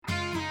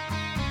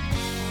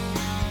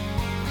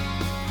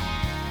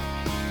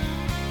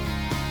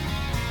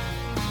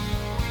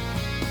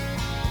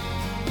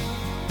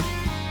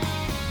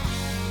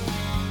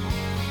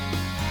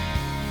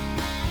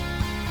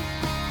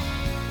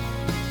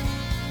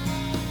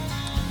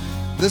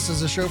This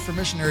is a show for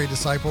missionary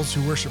disciples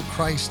who worship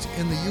Christ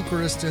in the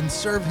Eucharist and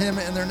serve Him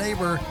and their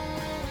neighbor,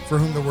 for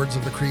whom the words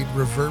of the Creed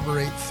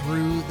reverberate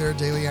through their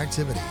daily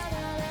activity.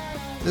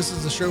 This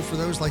is a show for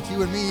those like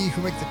you and me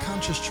who make the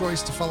conscious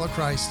choice to follow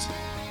Christ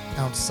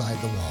outside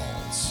the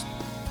walls.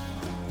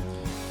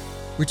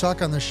 We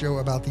talk on this show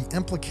about the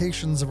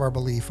implications of our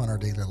belief on our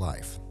daily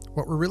life.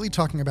 What we're really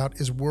talking about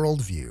is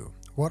worldview.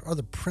 What are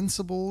the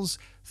principles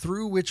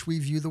through which we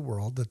view the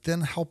world that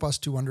then help us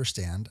to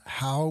understand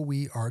how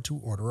we are to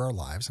order our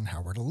lives and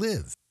how we're to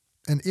live?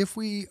 And if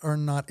we are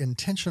not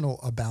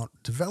intentional about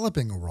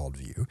developing a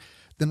worldview,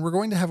 then we're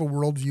going to have a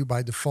worldview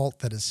by default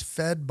that is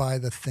fed by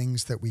the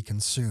things that we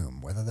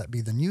consume, whether that be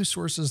the news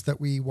sources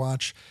that we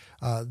watch,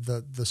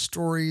 the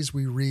stories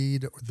we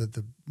read, or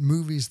the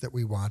movies that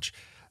we watch.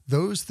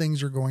 Those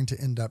things are going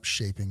to end up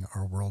shaping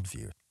our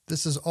worldview.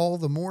 This is all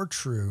the more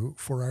true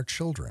for our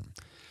children.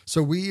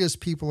 So we as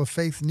people of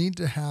faith need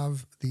to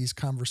have these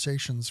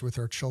conversations with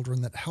our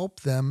children that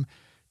help them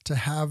to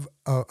have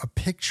a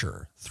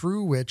picture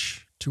through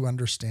which to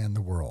understand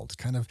the world,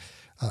 kind of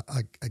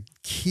a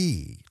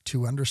key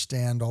to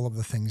understand all of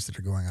the things that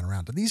are going on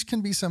around. And these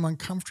can be some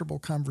uncomfortable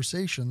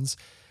conversations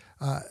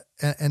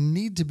and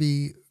need to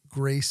be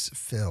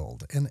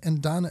grace-filled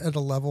and done at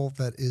a level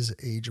that is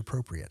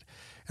age-appropriate.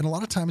 And a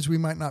lot of times we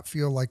might not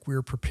feel like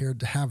we're prepared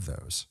to have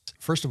those.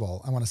 First of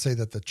all, I want to say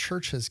that the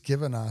church has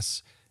given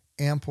us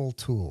ample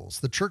tools.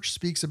 The church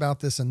speaks about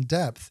this in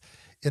depth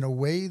in a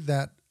way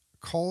that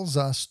calls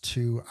us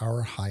to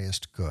our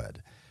highest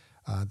good.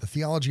 The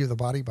Theology of the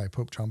Body by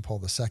Pope John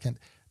Paul II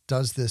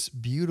does this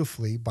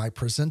beautifully by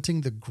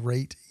presenting the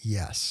great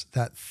yes,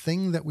 that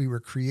thing that we were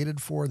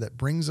created for that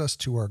brings us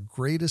to our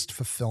greatest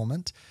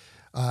fulfillment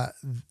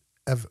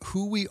of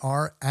who we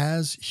are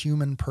as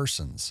human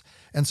persons.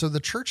 And so the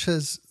church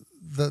has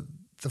the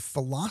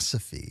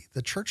philosophy,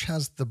 the church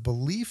has the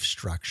belief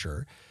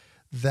structure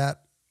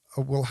that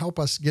will help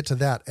us get to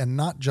that and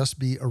not just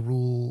be a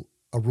rule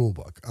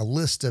book, a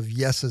list of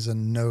yeses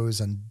and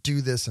nos and do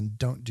this and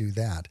don't do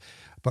that,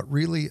 but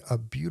really a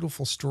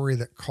beautiful story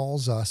that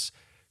calls us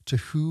to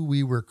who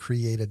we were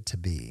created to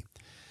be.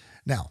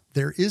 Now,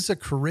 there is a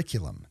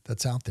curriculum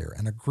that's out there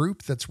and a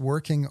group that's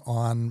working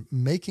on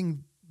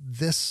making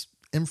this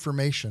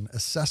information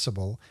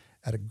accessible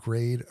at a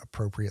grade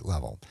appropriate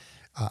level.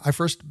 I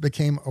first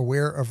became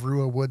aware of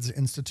Rua Woods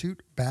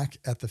Institute back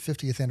at the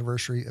 50th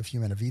anniversary of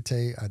Humana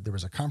Vitae. There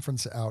was a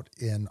conference out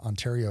in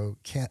Ontario,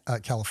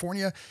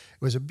 California.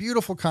 It was a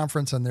beautiful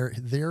conference, and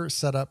their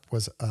setup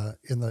was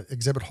in the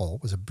exhibit hall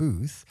was a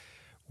booth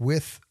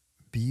with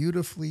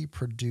beautifully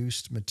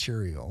produced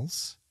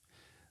materials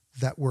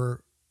that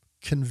were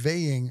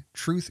conveying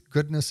truth,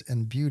 goodness,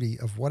 and beauty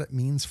of what it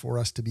means for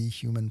us to be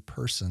human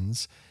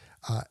persons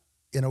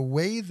in a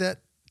way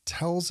that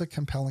tells a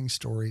compelling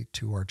story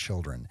to our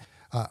children.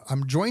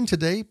 I'm joined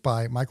today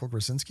by Michael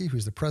Grasinski,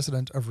 who's the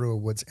president of Rua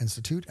Woods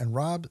Institute, and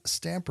Rob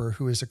Stamper,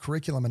 who is a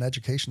curriculum and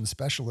education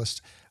specialist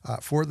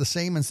for the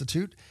same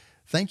institute.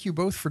 Thank you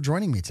both for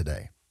joining me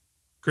today.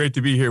 Great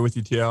to be here with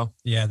you, TL.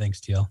 Yeah, thanks,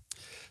 TL.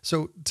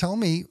 So tell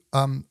me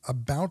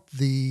about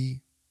the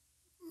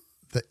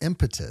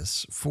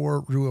impetus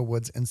for Rua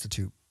Woods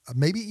Institute.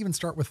 Maybe even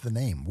start with the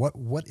name.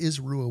 What is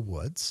Rua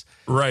Woods?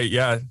 Right,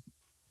 yeah.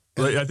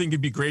 I think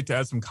it'd be great to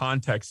add some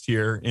context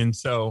here. And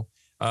so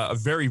a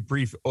very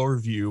brief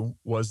overview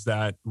was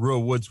that Rua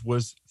Woods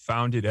was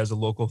founded as a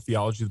local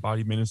theology of the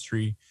body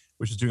ministry,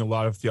 which is doing a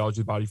lot of theology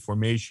of the body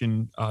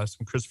formation,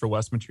 some Christopher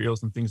West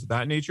materials and things of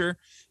that nature.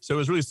 So it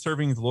was really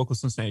serving the local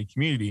Cincinnati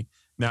community.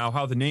 Now,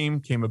 how the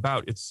name came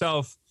about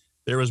itself,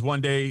 there was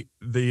one day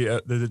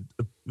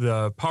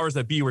the powers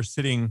that be were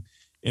sitting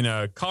in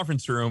a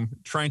conference room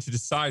trying to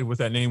decide what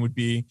that name would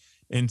be.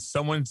 And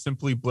someone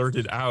simply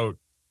blurted out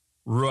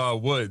Rua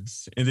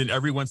Woods. And then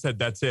everyone said,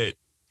 that's it.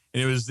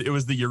 And it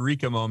was the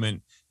eureka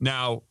moment.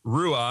 Now,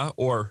 Rua,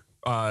 or,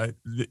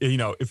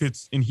 if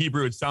it's in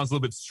Hebrew, it sounds a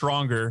little bit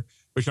stronger,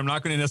 which I'm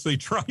not going to necessarily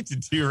try to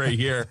do right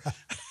here.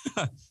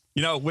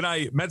 When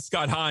I met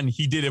Scott Hahn,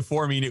 he did it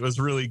for me and it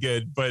was really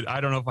good, but I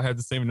don't know if I have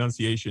the same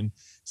enunciation.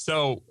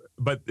 So,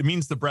 but it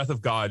means the breath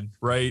of God,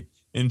 right?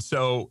 And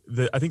so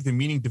I think the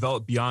meaning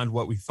developed beyond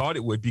what we thought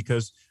it would,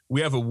 because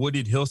we have a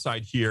wooded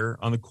hillside here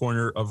on the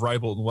corner of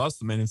Rybolt and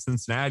Wesselman in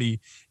Cincinnati.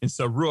 And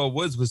so Rua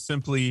Woods was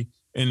simply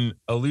an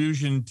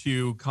allusion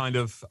to kind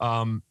of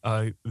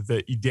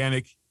the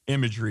Edenic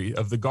imagery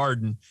of the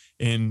garden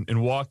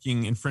and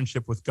walking in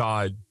friendship with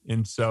God.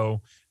 And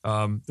so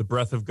the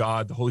breath of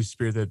God, the Holy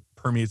Spirit that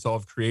permeates all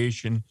of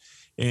creation.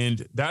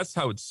 And that's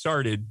how it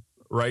started,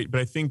 right?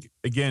 But I think,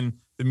 again,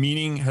 the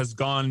meaning has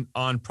gone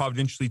on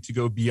providentially to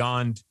go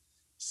beyond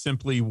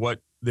simply what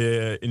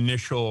the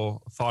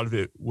initial thought of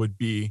it would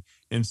be.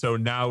 And so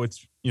now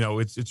it's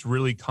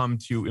really come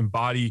to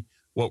embody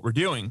what we're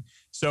doing.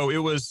 So it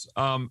was,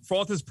 for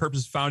all intents and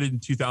purposes, founded in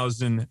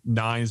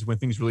 2009 is when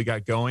things really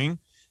got going.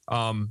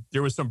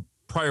 There was some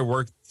prior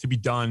work to be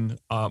done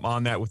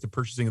on that with the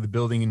purchasing of the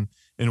building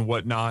and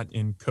whatnot,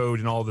 and code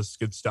and all this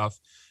good stuff.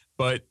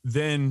 But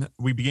then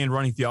we began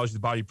running theology of the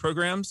body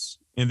programs,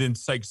 and then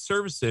psych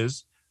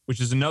services, which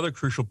is another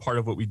crucial part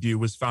of what we do,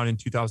 was found in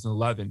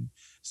 2011.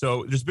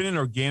 So there's been an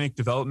organic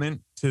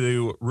development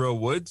to Royal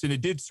Woods, and it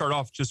did start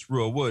off just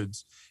Royal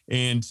Woods.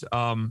 And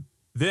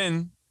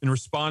then in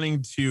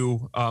responding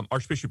to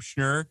Archbishop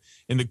Schnurr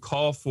and the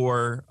call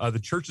for the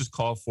church's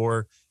call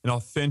for an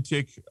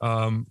authentic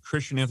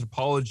Christian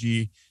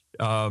anthropology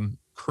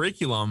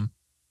curriculum,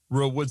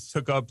 Royal Woods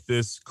took up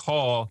this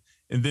call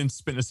and then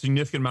spent a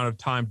significant amount of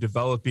time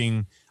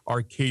developing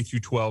our K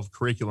through 12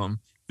 curriculum.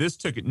 This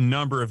took a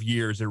number of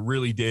years. It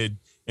really did.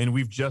 And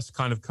we've just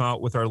kind of come out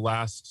with our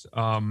last,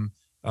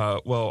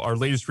 our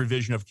latest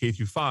revision of K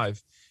through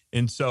 5.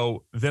 And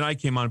so then I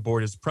came on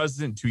board as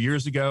president 2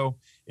 years ago.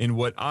 And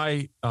what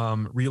I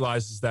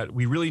realized is that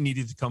we really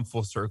needed to come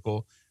full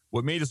circle.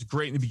 What made us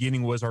great in the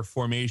beginning was our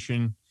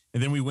formation.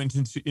 And then we went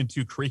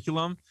into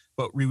curriculum,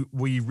 but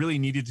we really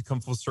needed to come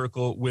full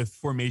circle with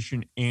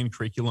formation and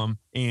curriculum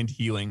and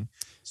healing.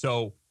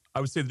 So I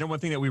would say the number one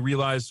thing that we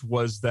realized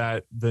was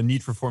that the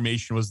need for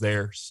formation was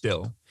there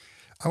still.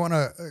 I want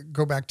to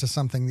go back to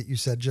something that you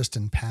said just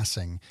in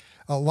passing.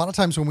 A lot of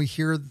times when we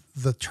hear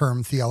the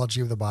term theology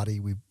of the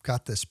body, we've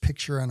got this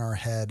picture in our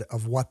head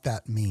of what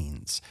that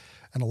means.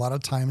 And a lot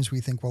of times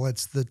we think, well,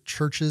 it's the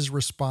church's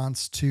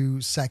response to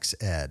sex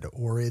ed,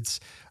 or it's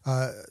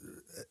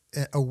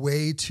a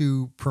way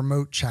to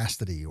promote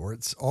chastity, or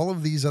it's all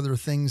of these other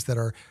things that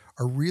are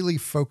really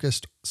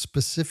focused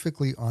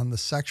specifically on the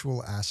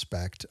sexual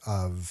aspect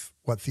of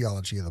what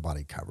theology of the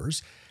body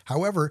covers.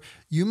 However,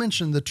 you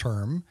mentioned the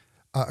term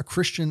a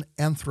Christian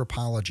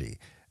anthropology.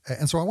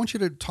 And so I want you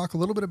to talk a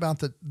little bit about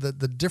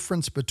the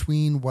difference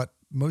between what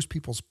most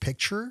people's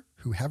picture,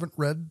 who haven't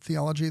read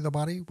theology of the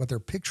body, what their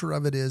picture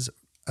of it is,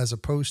 as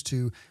opposed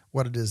to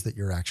what it is that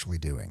you're actually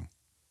doing.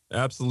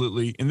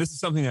 Absolutely. And this is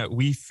something that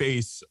we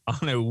face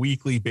on a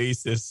weekly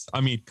basis. I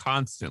mean,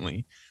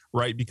 constantly,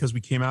 right? Because we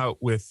came out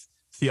with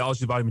theology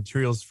of the body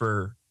materials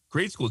for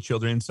grade school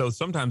children. So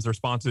sometimes the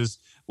response is,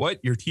 what,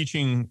 you're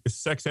teaching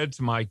sex ed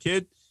to my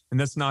kid? And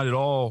that's not at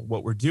all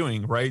what we're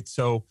doing, right?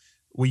 So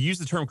we use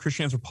the term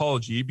Christian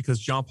anthropology because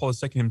John Paul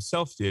II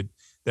himself did,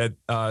 that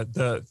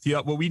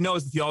what we know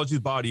as the theology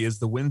of the body is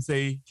the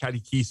Wednesday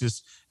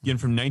Catechesis, again,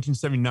 from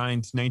 1979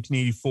 to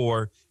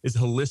 1984, is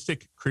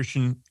holistic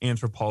Christian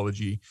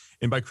anthropology.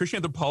 And by Christian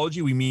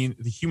anthropology, we mean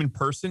the human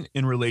person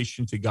in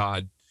relation to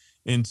God.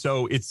 And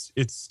so it's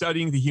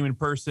studying the human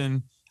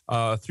person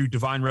through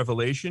divine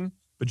revelation,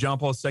 but John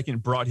Paul II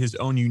brought his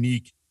own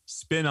unique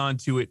spin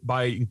onto it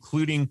by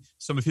including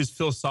some of his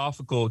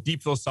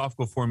deep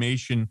philosophical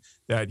formation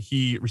that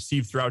he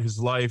received throughout his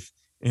life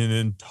and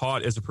then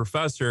taught as a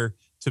professor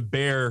to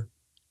bear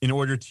in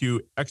order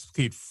to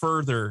explicate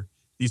further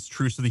these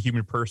truths of the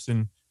human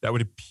person that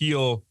would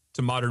appeal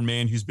to modern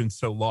man who's been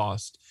so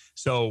lost.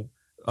 So,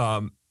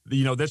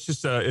 that's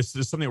just it's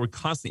just something that we're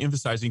constantly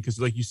emphasizing because,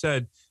 like you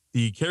said,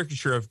 the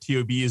caricature of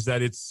TOB is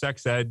that it's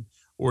sex ed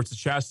or it's a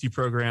chastity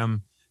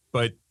program,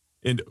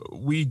 and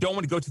we don't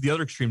want to go to the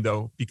other extreme,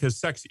 though, because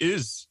sex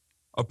is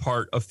a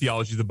part of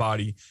theology of the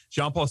body.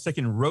 John Paul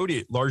II wrote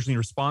it largely in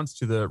response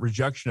to the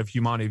rejection of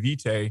Humanae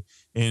Vitae.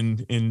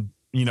 And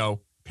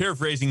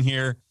paraphrasing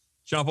here,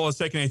 John Paul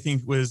II, I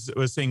think, was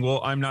saying, well,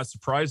 I'm not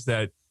surprised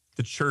that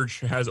the church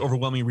has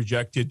overwhelmingly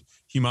rejected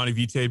Humanae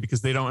Vitae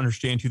because they don't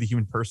understand who the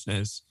human person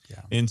is.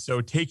 Yeah. And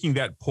so taking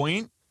that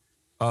point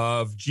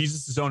of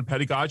Jesus' own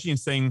pedagogy and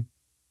saying,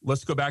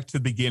 let's go back to the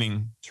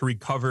beginning to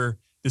recover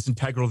this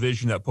integral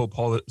vision that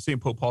St.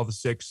 Pope Paul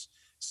VI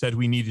said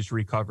we needed to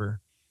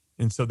recover.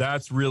 And so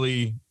that's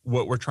really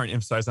what we're trying to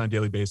emphasize on a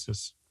daily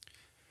basis.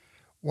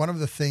 One of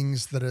the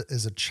things that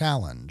is a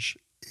challenge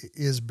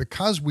is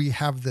because we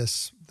have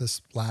this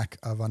lack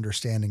of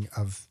understanding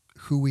of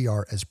who we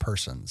are as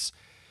persons.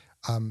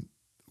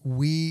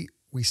 We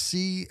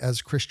see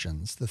as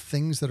Christians the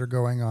things that are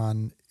going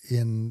on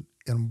in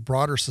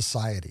broader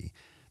society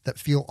that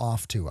feel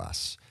off to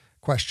us.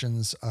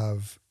 Questions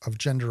of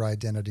gender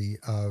identity,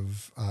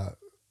 of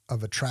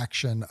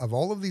attraction, of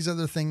all of these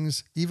other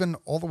things, even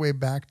all the way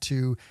back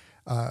to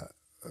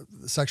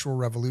sexual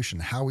revolution,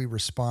 how we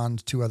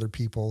respond to other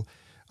people,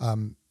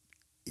 and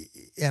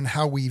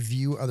how we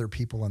view other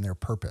people and their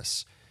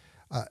purpose.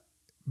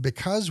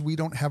 Because we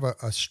don't have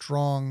a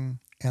strong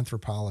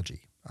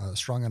anthropology, a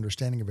strong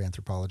understanding of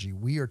anthropology,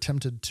 we are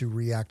tempted to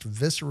react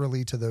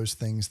viscerally to those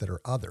things that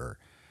are other,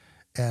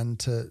 and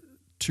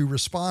to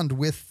respond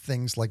with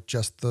things like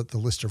just the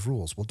list of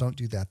rules. Well, don't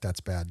do that,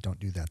 that's bad.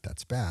 Don't do that,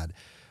 that's bad.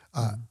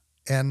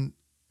 And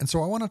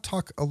so I want to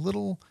talk a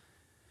little,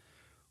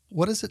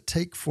 what does it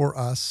take for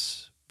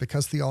us,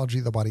 because theology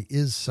of the body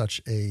is such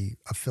a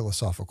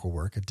philosophical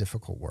work, a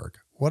difficult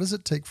work, what does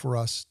it take for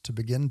us to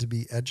begin to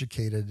be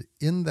educated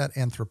in that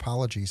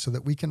anthropology so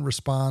that we can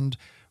respond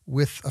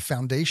with a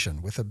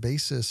foundation, with a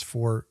basis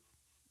for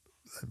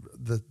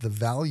the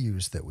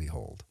values that we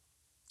hold?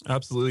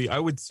 Absolutely. I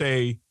would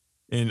say,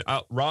 and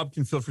Rob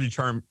can feel free to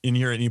chime in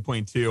here at any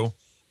point too,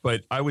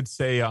 but I would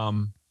say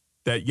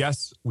that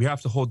yes, we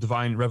have to hold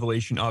divine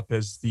revelation up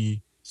as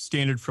the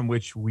standard from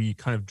which we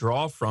kind of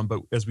draw from.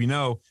 But as we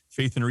know,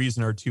 faith and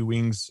reason are two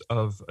wings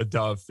of a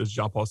dove, as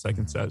John Paul II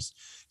says.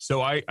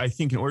 So I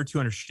think in order to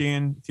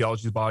understand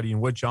theology of the body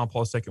and what John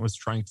Paul II was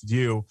trying to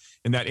do,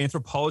 and that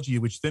anthropology,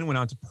 which then went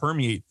on to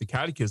permeate the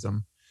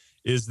catechism,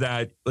 is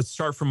that let's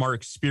start from our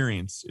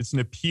experience. It's an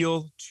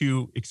appeal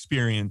to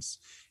experience.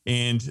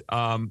 And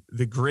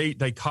the great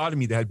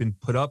dichotomy that had been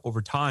put up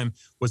over time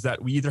was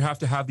that we either have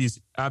to have these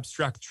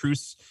abstract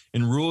truths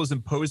and rules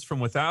imposed from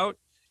without,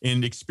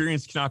 and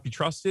experience cannot be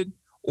trusted,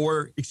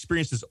 or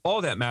experience is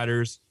all that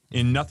matters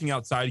and nothing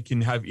outside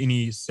can have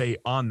any say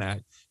on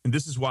that. And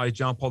this is why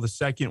John Paul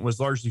II was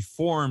largely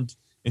formed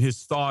in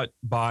his thought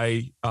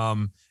by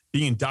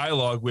being in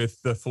dialogue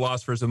with the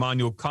philosophers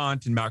Immanuel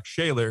Kant and Max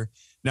Scheler.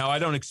 Now, I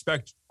don't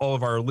expect all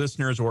of our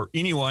listeners or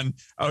anyone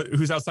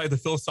who's outside the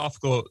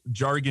philosophical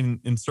jargon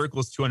and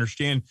circles to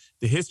understand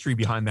the history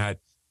behind that,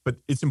 but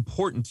it's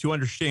important to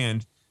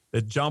understand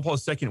that John Paul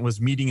II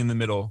was meeting in the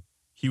middle.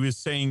 He was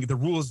saying the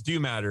rules do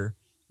matter.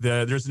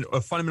 There's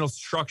a fundamental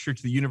structure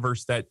to the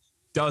universe that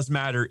does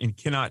matter and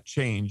cannot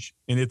change,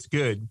 and it's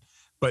good,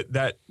 but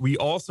that we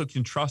also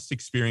can trust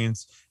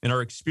experience, and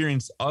our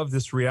experience of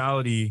this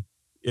reality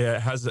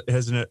has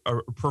a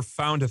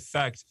profound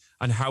effect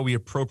on how we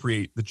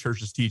appropriate the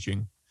church's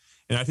teaching.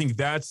 And I think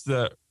that's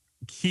the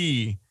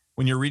key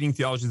when you're reading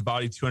Theology of the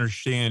Body to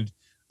understand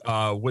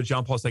what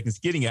John Paul II is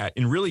getting at.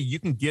 And really, you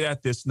can get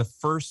at this in the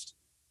first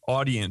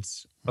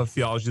audience of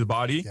Theology of the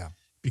Body,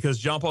 because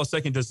John Paul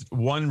II does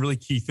one really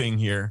key thing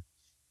here,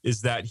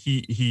 is that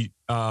he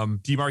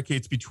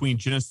demarcates between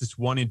Genesis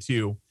 1 and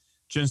 2.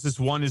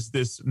 Genesis 1 is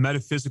this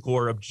metaphysical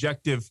or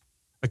objective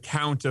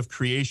account of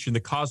creation,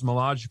 the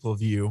cosmological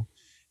view.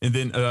 And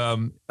then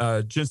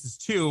Genesis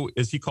 2,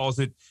 as he calls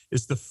it,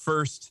 is the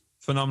first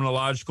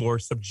phenomenological or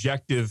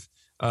subjective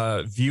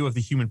view of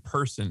the human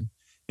person.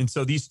 And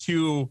so these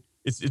two,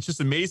 it's just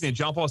amazing.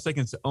 John Paul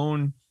II's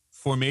own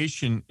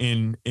formation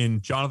in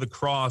John of the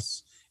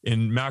Cross,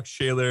 in Max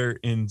Scheler,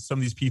 in some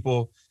of these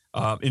people,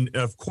 and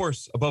of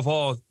course, above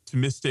all,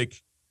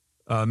 Thomistic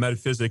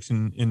metaphysics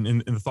and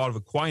in the thought of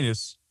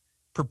Aquinas,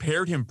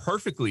 prepared him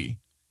perfectly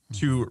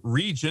to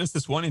read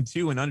Genesis 1 and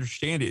 2 and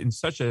understand it in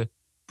such a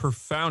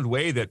profound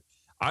way that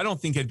I don't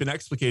think had been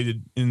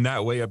explicated in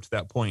that way up to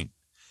that point.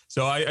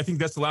 So I think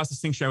that's the last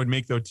distinction I would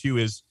make, though, too,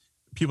 is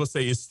people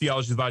say, is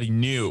theology of the body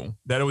new?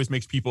 That always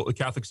makes people,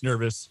 Catholics,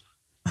 nervous,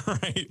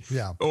 right?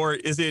 Yeah. Or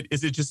is it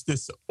just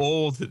this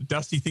old,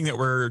 dusty thing that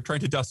we're trying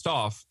to dust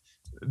off?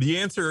 The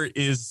answer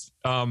is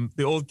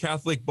the old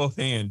Catholic both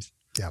and.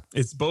 Yeah.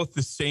 It's both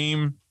the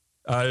same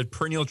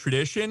perennial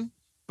tradition,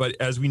 but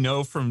as we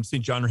know from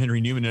St. John Henry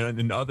Newman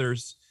and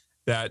others,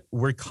 that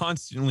we're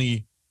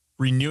constantly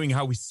renewing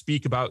how we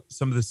speak about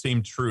some of the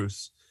same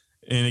truths.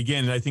 And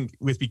again, I think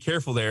we have to be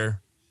careful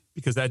there,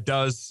 because that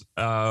does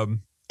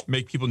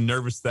make people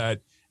nervous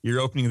that you're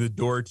opening the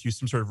door to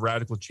some sort of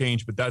radical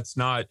change, but that's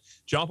not.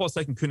 John Paul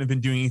II couldn't have been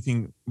doing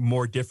anything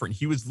more different.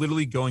 He was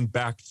literally going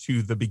back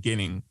to the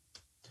beginning.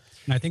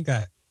 And I think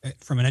that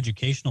from an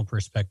educational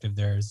perspective,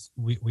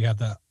 we have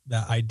the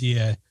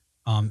idea,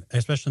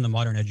 especially in the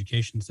modern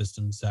education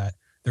systems, that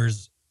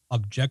there's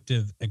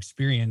objective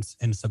experience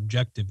and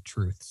subjective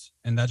truths.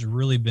 And that's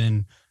really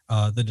been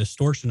the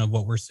distortion of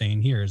what we're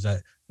saying here, is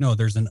that no,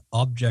 there's an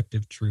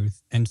objective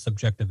truth and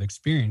subjective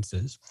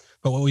experiences.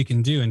 But what we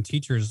can do, and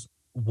teachers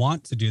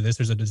want to do this,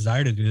 there's a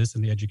desire to do this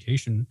in the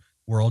education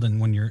world,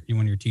 and when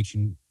you're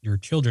teaching your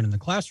children in the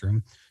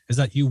classroom, is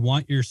that you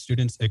want your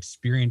students'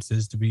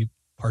 experiences to be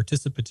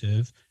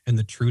participative in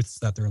the truths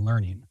that they're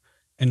learning.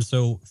 And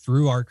so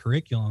through our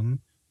curriculum,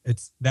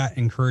 it's that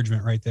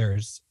encouragement right there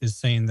is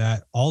saying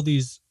that all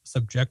these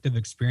subjective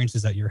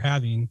experiences that you're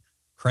having,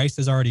 Christ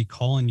is already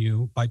calling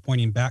you by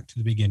pointing back to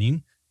the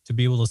beginning to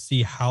be able to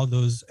see how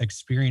those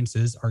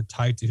experiences are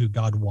tied to who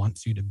God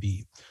wants you to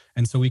be.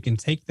 And so we can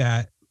take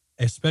that,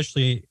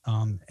 especially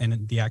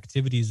in the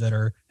activities that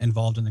are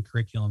involved in the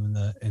curriculum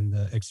and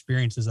the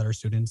experiences that our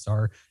students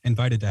are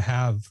invited to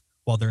have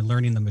while they're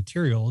learning the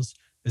materials,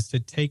 is to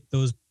take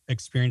those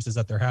experiences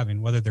that they're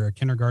having, whether they're a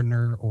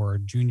kindergartner or a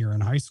junior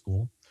in high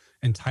school,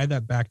 and tie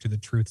that back to the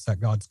truths that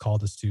God's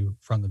called us to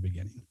from the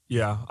beginning.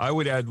 Yeah, I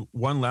would add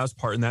one last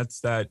part, and that's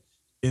that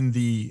in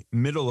the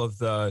middle of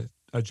the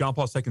John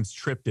Paul II's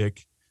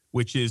triptych,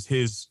 which is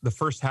the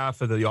first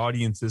half of the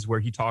audiences where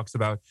he talks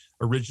about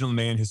original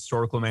man,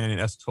 historical man,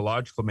 and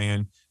eschatological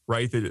man,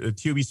 right? The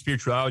TOB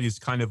spirituality is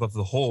kind of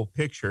the whole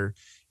picture.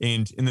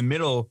 And in the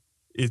middle,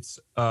 it's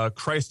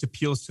Christ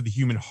appeals to the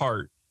human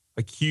heart,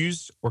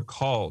 accused or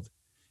called.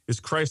 Is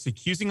Christ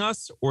accusing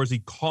us, or is he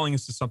calling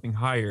us to something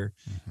higher?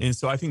 Mm-hmm. And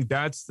so I think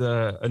that's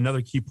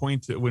another key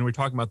point when we're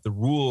talking about the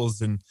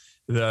rules and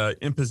the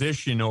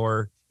imposition,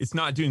 or it's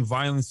not doing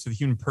violence to the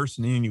human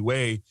person in any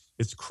way.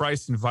 It's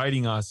Christ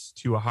inviting us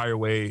to a higher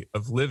way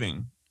of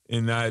living,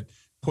 and that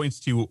points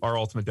to our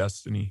ultimate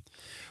destiny.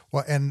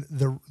 Well, and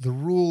the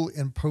rule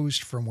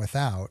imposed from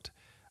without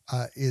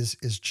is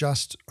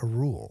just a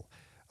rule,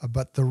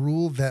 but the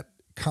rule that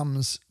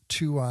comes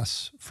to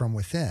us from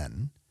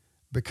within,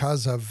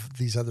 because of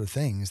these other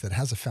things that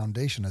has a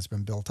foundation that's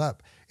been built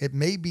up. It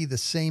may be the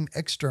same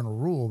external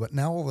rule, but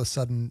now all of a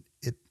sudden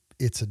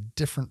it's a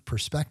different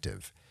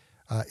perspective.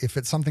 If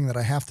it's something that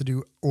I have to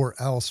do or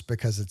else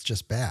because it's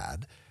just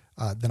bad,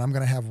 then I'm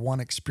going to have one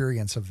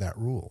experience of that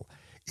rule.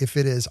 If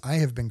it is, I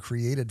have been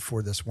created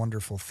for this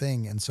wonderful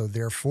thing, and so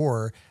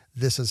therefore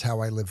this is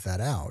how I live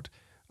that out,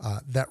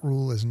 that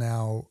rule is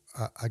now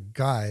a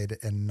guide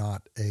and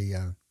not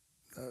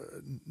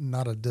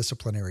a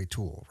disciplinary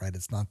tool, right?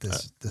 It's not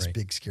this right.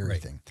 big scary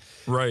thing.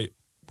 Right.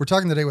 We're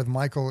talking today with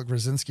Michael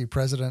Grasinski,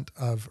 president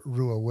of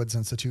Rua Woods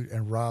Institute,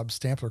 and Rob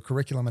Stampler,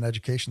 curriculum and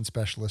education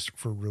specialist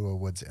for Rua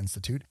Woods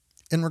Institute.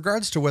 In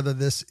regards to whether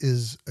this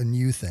is a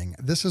new thing,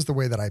 this is the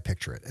way that I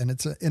picture it, and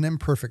it's an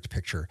imperfect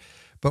picture,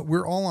 but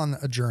we're all on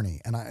a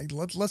journey. And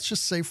let's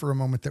just say for a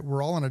moment that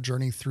we're all on a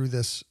journey through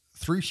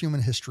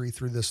human history,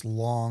 through this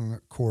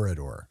long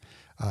corridor,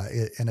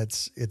 and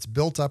it's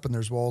built up, and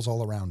there's walls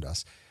all around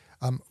us.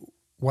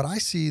 What I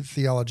see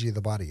theology of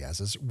the body as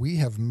is we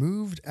have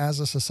moved as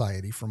a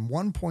society from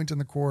one point in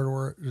the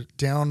corridor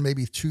down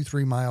maybe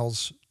 2-3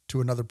 miles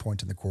to another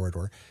point in the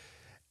corridor,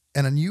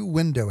 and a new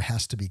window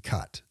has to be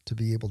cut to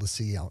be able to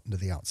see out into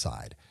the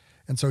outside.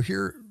 And so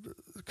here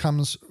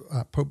comes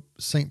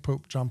St.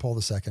 Pope John Paul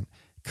II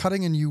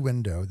cutting a new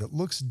window that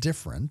looks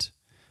different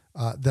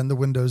than the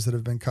windows that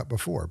have been cut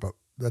before, but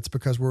that's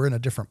because we're in a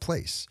different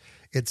place.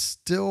 It's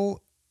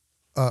still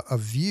a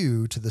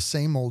view to the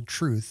same old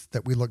truth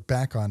that we look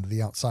back on to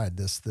the outside,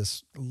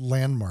 this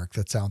landmark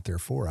that's out there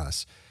for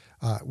us.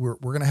 We're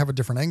going to have a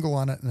different angle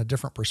on it and a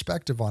different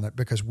perspective on it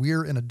because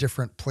we're in a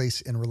different place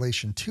in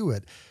relation to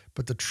it.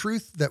 But the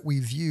truth that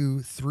we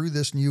view through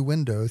this new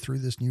window, through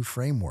this new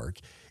framework,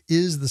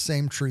 is the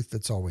same truth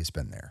that's always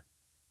been there.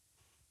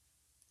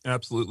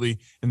 Absolutely.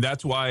 And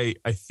that's why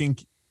I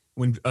think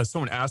when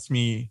someone asks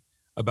me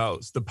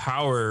about the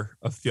power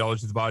of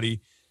theology of the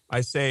body,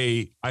 I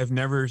say I've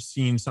never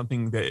seen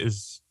something that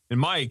is, in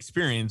my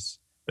experience,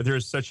 that there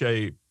is such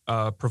a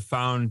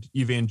profound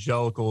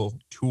evangelical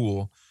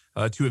tool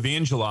to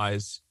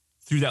evangelize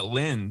through that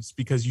lens,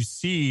 because you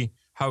see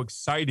how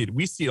excited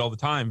we see it all the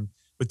time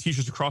with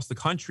teachers across the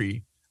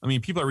country. I mean,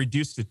 people are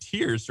reduced to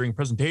tears during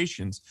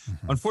presentations.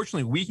 Mm-hmm.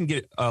 Unfortunately, we can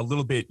get a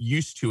little bit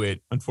used to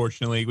it.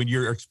 Unfortunately, when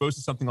you're exposed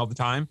to something all the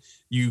time,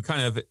 you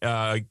kind of,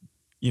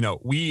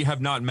 we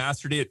have not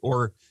mastered it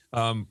or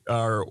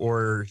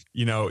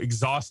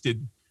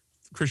exhausted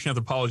Christian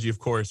anthropology, of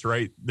course,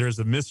 right? There's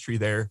a mystery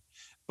there,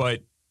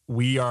 but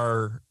we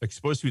are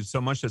exposed to it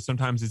so much that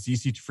sometimes it's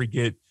easy to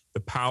forget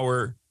the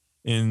power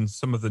and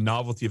some of the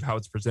novelty of how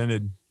it's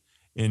presented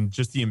and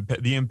just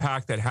the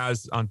impact that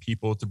has on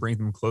people to bring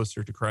them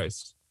closer to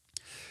Christ.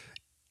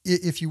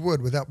 If you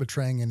would, without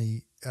betraying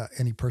any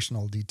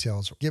personal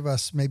details, give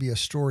us maybe a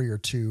story or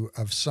two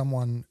of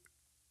someone's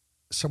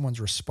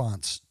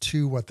response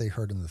to what they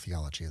heard in the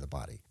theology of the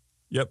body.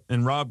 Yep.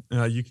 And Rob,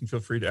 you can feel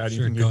free to add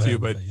anything here too,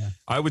 but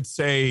I would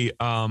say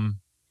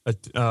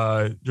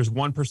there's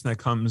one person that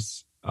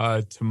comes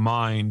to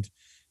mind.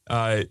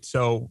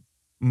 So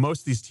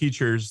most of these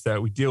teachers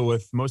that we deal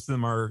with, most of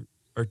them are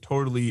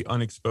totally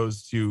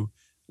unexposed to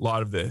a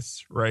lot of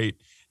this, right?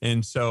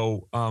 And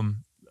so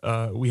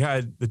we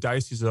had the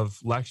Diocese of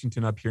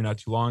Lexington up here not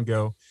too long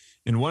ago,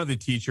 and one of the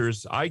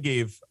teachers, I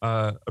gave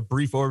a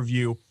brief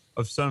overview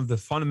of some of the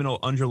fundamental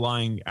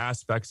underlying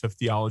aspects of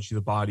theology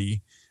of the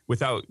body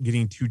without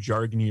getting too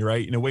jargony,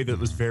 right? In a way that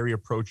was very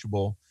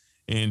approachable.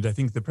 And I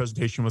think the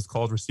presentation was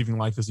called Receiving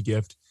Life as a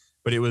Gift,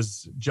 but it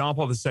was John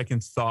Paul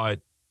II's thought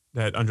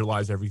that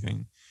underlies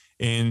everything.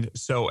 And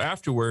so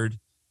afterward,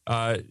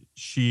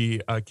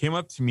 she came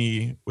up to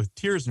me with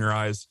tears in her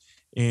eyes,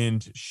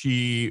 and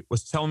she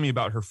was telling me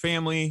about her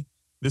family.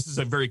 This is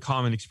a very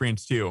common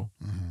experience too,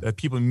 that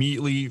people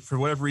immediately, for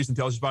whatever reason,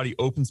 theology of the body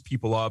opens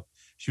people up.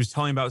 She was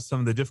telling about some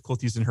of the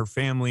difficulties in her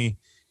family.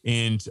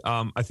 And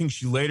I think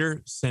she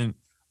later sent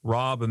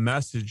Rob a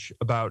message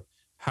about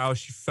how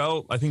she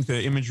felt. I think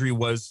the imagery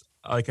was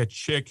like a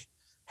chick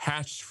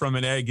hatched from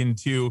an egg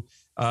into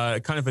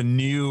kind of a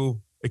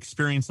new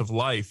experience of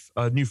life,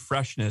 a new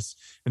freshness,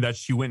 and that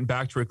she went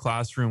back to her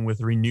classroom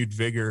with renewed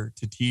vigor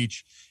to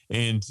teach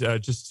and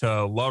just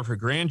to love her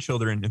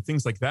grandchildren and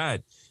things like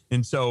that.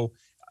 And so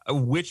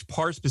which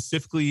part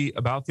specifically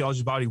about theology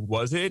of the body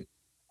was it?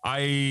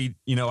 I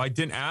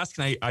didn't ask,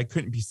 and I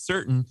couldn't be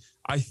certain.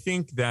 I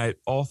think that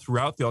all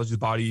throughout theology of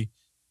the body,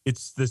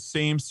 it's the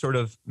same sort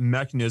of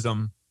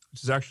mechanism,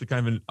 which is actually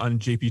kind of an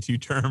un-JP2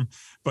 term,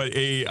 but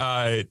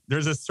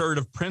there's a sort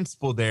of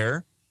principle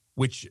there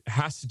which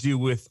has to do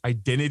with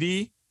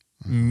identity,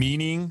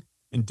 meaning,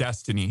 and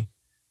destiny.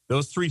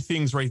 Those three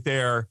things right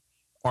there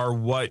are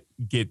what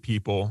get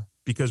people,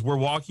 because we're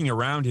walking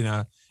around in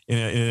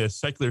a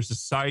secular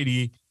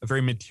society, a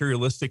very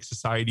materialistic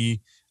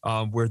society,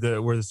 where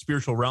the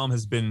spiritual realm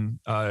has been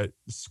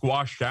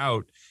squashed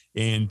out.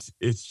 And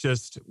it's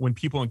just when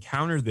people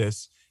encounter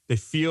this, they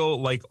feel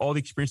like all the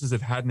experiences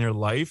they've had in their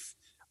life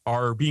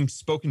are being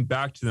spoken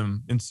back to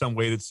them in some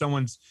way, that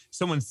someone's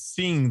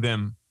seeing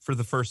them for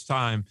the first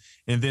time.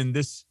 And then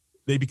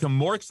they become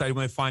more excited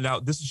when they find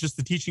out this is just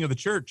the teaching of the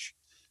church.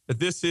 that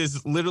this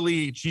is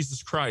literally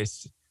Jesus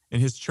Christ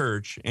and his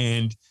church.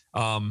 And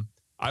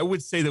I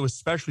would say that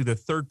especially the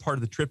third part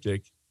of the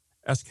triptych,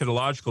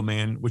 eschatological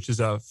man, which is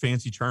a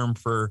fancy term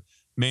for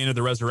man of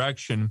the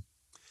resurrection,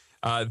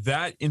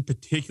 that in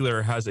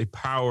particular has a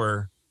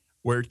power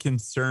where it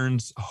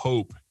concerns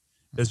hope.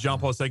 As John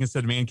Paul II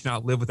said, man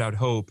cannot live without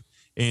hope.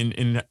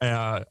 And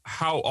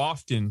how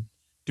often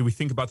do we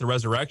think about the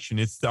resurrection?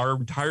 It's our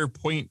entire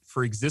point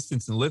for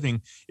existence and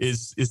living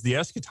is the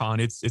eschaton.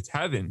 It's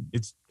heaven.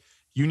 It's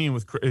union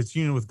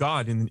with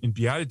God in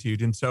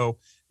beatitude. And so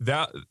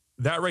that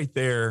right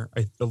there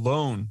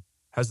alone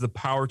has the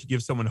power to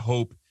give someone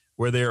hope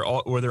where they're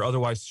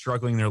otherwise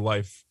struggling in their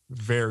life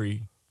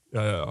in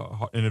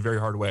a very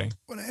hard way.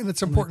 And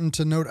it's important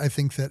to note, I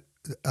think, that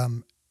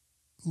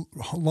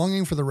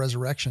longing for the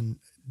resurrection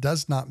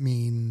does not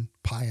mean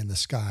pie in the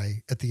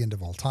sky at the end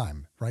of all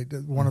time, right?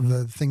 One of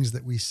the things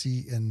that we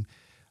see in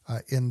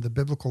the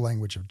biblical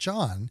language of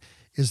John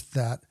is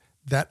that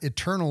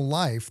eternal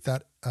life,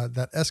 that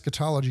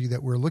eschatology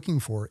that we're looking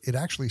for, it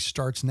actually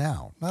starts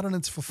now, not in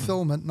its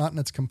fulfillment, not in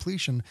its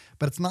completion,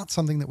 but it's not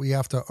something that we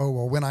have to,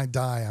 when I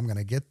die, I'm going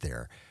to get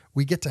there.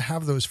 We get to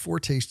have those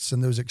foretastes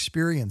and those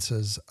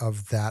experiences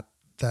of that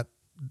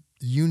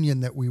union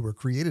that we were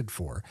created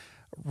for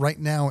right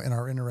now in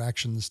our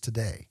interactions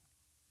today.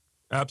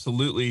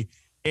 Absolutely.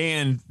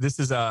 And this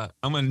is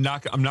I'm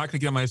not going to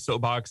get on my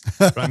soapbox,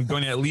 but I'm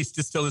going to at least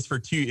distill this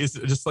for it's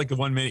just like a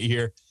 1 minute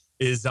here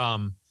is,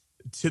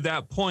 to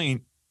that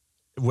point,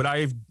 what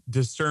I've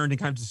discerned and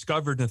kind of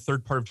discovered in the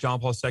third part of John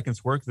Paul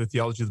II's work, The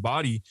Theology of the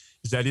Body,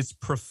 is that it's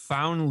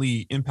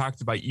profoundly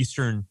impacted by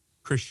Eastern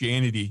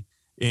Christianity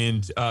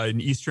and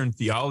in Eastern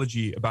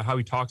theology about how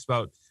he talks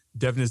about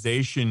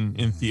divinization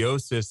and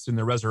theosis and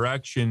the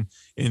resurrection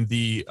and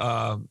the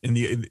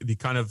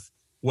kind of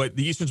what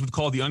the Easterns would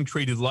call the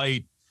uncreated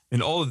light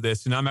and all of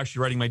this. And I'm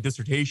actually writing my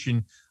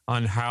dissertation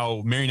on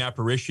how Marian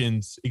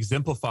apparitions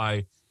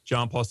exemplify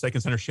John Paul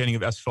II's understanding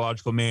of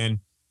eschatological man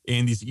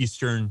and these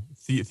Eastern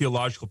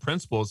theological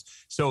principles.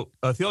 So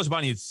Theology of the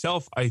Body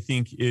itself, I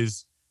think,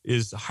 is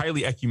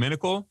highly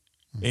ecumenical.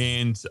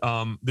 And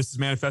this is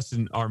manifested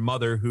in our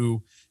mother,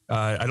 who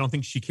I don't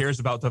think she cares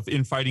about the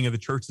infighting of the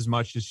church as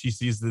much as she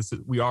sees this.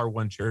 We are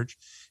one church.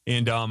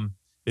 And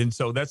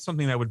so that's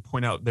something I would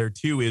point out there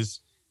too, is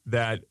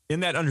that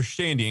in that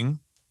understanding,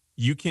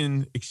 you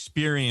can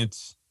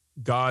experience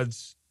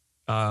God's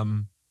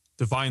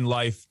divine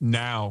life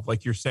now,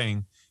 like you're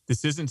saying.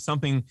 This isn't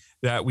something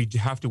that we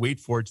have to wait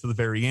for to the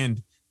very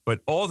end, but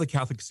all the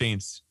Catholic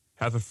saints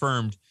have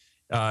affirmed.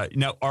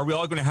 Now, are we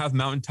all going to have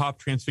mountaintop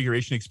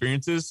transfiguration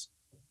experiences?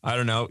 I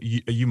don't know.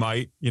 You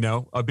might,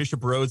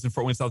 Bishop Rhodes in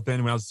Fort Wayne, South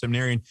Bend, when I was a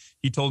seminarian,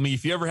 he told me,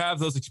 if you ever have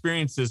those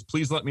experiences,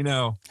 please let me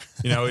know.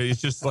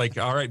 It's just like,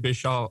 all right,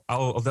 Bishop,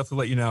 I'll definitely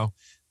let you know.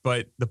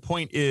 But the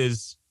point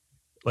is,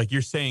 like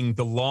you're saying,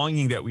 the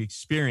longing that we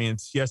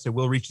experience, yes, it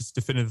will reach its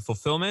definitive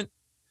fulfillment.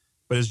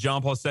 But as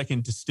John Paul II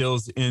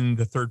distills in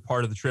the third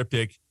part of the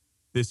triptych,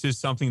 this is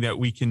something that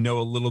we can know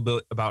a little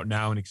bit about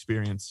now and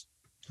experience.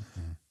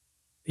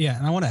 Yeah,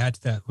 and I want to add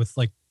to that with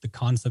like the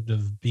concept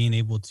of being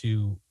able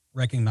to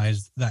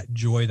recognize that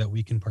joy that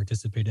we can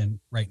participate in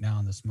right now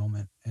in this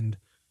moment. And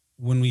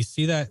when we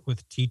see that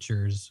with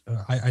teachers,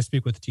 I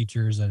speak with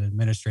teachers and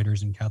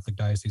administrators in Catholic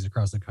dioceses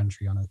across the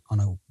country on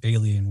a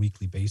daily and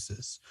weekly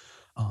basis.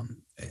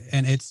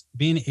 And it's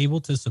being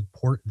able to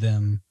support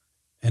them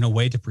in a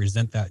way to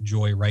present that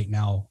joy right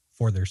now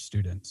for their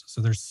students. So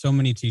there's so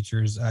many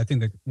teachers. I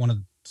think that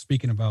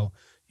speaking about,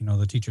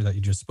 the teacher that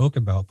you just spoke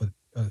about, but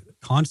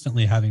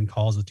constantly having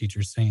calls with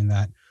teachers saying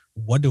that,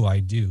 what do I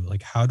do?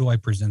 Like, how do I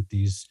present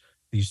these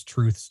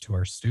truths to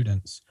our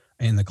students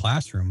in the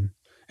classroom?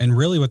 And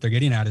really what they're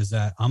getting at is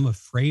that I'm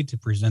afraid to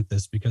present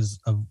this because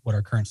of what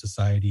our current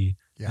society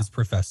is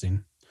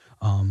professing.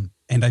 And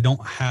I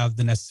don't have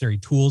the necessary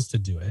tools to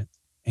do it.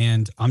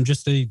 And I'm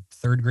just a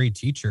third grade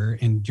teacher,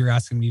 and you're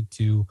asking me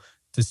to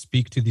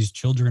speak to these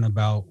children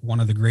about one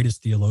of the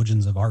greatest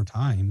theologians of our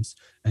times.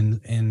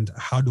 And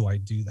how do I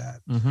do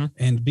that? Mm-hmm.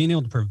 And being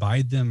able to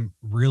provide them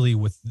really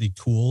with the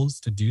tools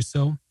to do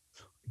so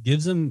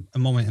gives them a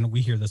moment. And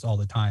we hear this all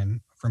the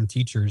time from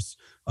teachers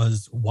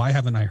as, why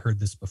haven't I heard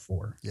this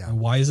before? Yeah. And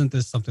why isn't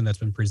this something that's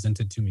been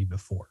presented to me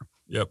before?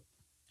 Yep.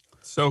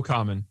 So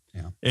common.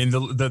 Yeah. And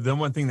the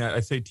one thing that I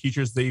say,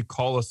 teachers, they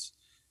call us,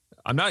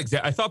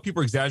 I thought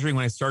people were exaggerating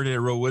when I started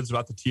at Roe Woods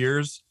about the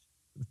tears.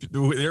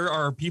 There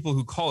are people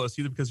who call us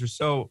either because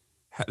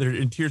they're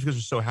in tears because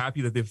they're so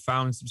happy that they've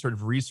found some sort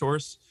of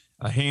resource,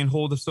 a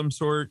handhold of some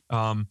sort,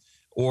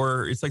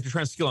 or it's like they're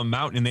trying to scale a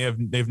mountain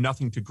and they have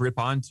nothing to grip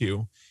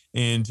onto,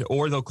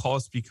 or they'll call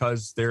us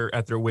because they're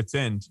at their wit's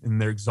end and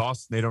they're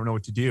exhausted and they don't know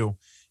what to do.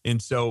 And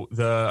so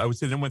I would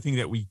say the one thing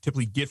that we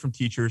typically get from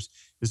teachers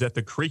is that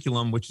the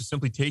curriculum, which is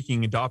simply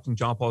adopting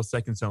John Paul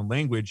II's own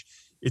language,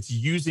 it's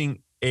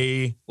using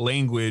a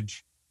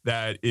language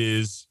that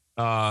is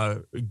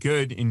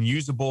good and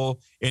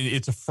usable, and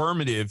it's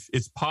affirmative,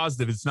 it's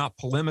positive, it's not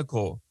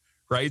polemical,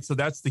 right? So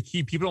that's the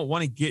key. People don't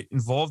want to get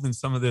involved in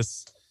some of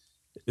this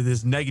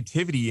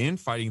negativity,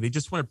 infighting. They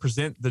just want to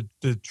present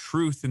the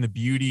truth and the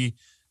beauty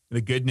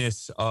the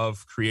goodness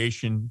of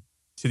creation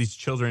to these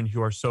children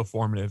who are so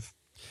formative.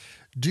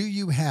 Do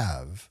you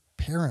have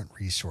parent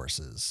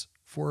resources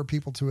for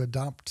people to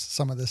adopt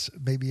some of this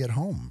maybe at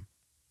home?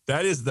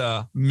 That is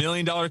the $1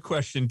 million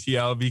question,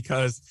 TL,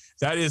 because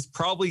that is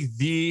probably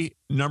the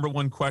number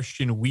one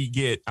question we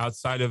get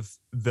outside of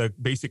the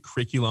basic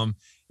curriculum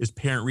is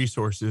parent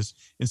resources.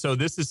 And so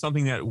this is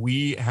something that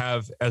we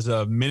have as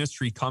a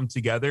ministry come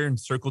together and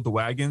circled the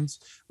wagons.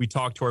 We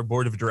talked to our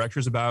board of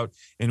directors about,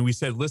 and we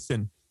said,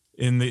 listen,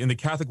 in the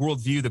Catholic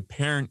worldview, the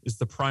parent is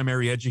the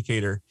primary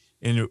educator.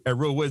 And at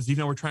Real Woods,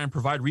 even though we're trying to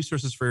provide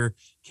resources for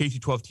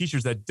K-12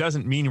 teachers, that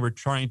doesn't mean we're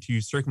trying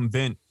to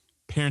circumvent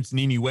parents in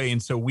any way.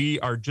 And so we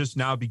are just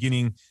now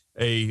beginning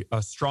a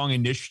strong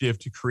initiative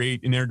to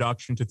create an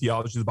introduction to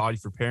theology of the body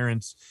for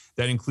parents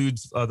that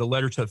includes the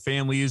letter to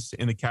families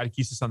and the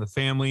catechesis on the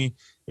family.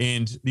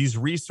 And these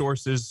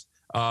resources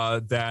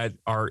that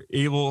are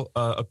able,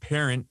 a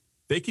parent,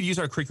 they could use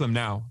our curriculum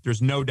now.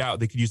 There's no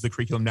doubt they could use the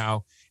curriculum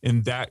now.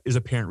 And that is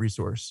a parent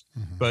resource.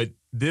 Mm-hmm. But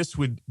this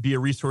would be a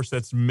resource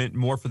that's meant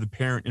more for the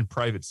parent in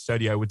private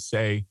study, I would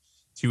say,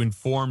 to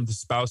inform the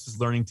spouses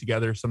learning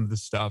together some of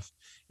this stuff.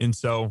 And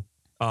so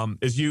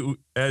as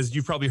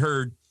you've probably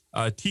heard,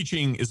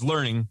 teaching is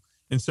learning.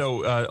 And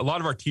so a lot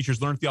of our teachers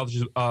learn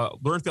theology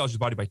of the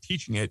body by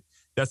teaching it.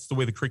 That's the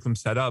way the curriculum's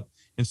set up.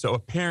 And so a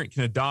parent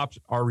can adopt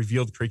our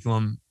revealed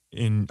curriculum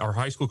in our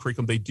high school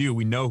curriculum. They do.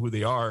 We know who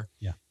they are.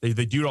 Yeah. They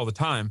do it all the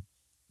time.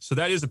 So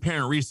that is a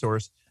parent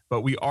resource.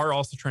 But we are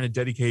also trying to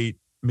dedicate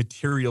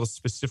materials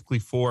specifically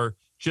for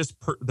just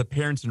the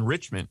parents'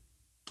 enrichment,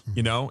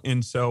 you know?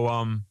 And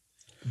so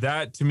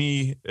that to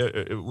me,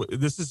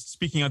 this is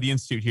speaking of the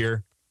Institute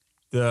here,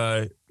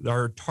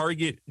 our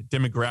target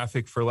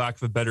demographic, for lack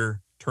of a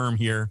better term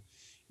here,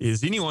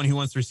 is anyone who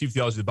wants to receive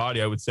theology of the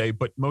body, I would say,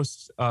 but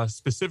most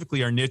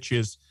specifically our niche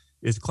is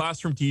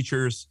classroom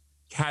teachers,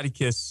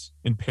 catechists,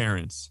 and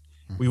parents.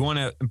 We want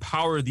to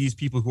empower these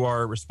people who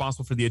are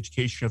responsible for the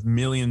education of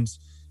millions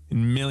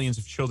and millions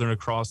of children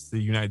across the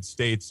United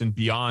States and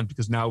beyond,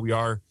 because now we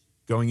are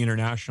going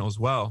international as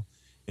well.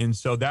 And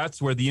so that's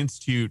where the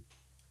Institute,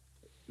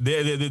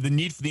 the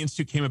need for the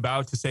Institute came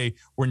about, to say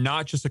we're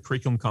not just a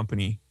curriculum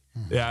company,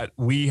 that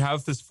we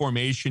have this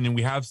formation and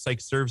we have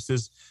psych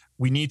services.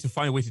 We need to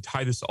find a way to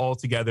tie this all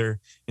together.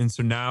 And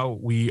so now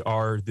we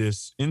are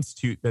this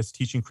institute that's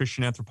teaching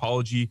Christian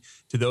anthropology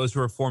to those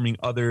who are forming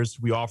others.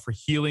 We offer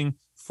healing,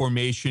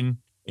 formation,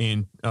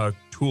 and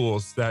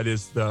tools. That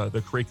is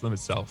the curriculum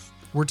itself.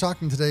 We're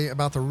talking today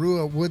about the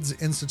Real Woods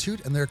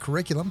Institute and their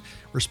curriculum.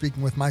 We're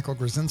speaking with Michael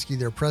Grasinski,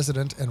 their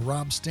president, and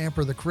Rob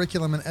Stamper, the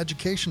curriculum and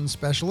education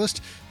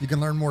specialist. You can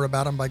learn more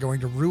about them by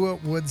going to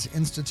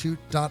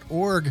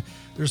realwoodsinstitute.org.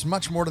 There's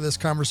much more to this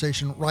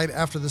conversation right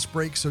after this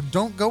break, so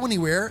don't go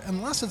anywhere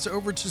unless it's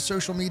over to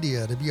social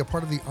media to be a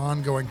part of the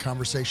ongoing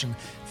conversation.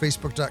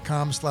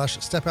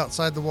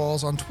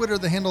 Facebook.com/StepOutsideTheWalls. On Twitter,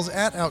 the handle's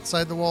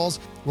 @OutsideTheWalls.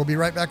 We'll be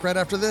right back right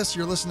after this.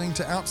 You're listening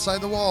to Outside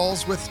the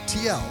Walls with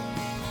TL.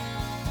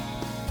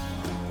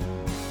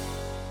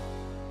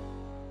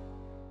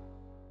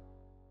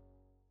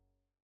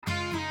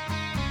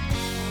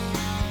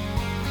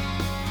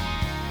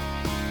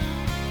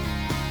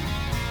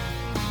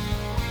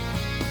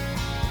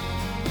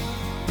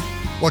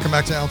 Welcome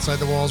back to Outside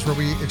the Walls, where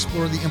we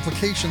explore the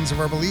implications of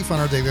our belief on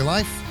our daily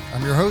life.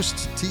 I'm your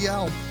host,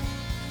 TL.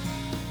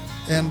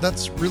 And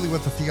that's really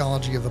what the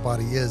theology of the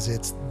body is.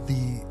 It's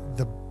the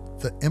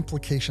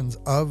implications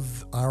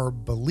of our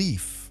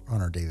belief on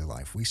our daily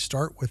life. We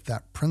start with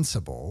that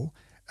principle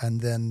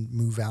and then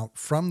move out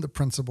from the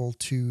principle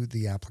to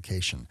the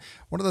application.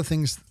 One of the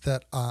things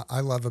that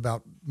I love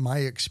about my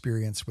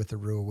experience with the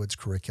Real Woods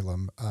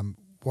curriculum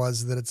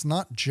was that it's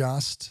not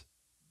just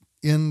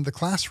in the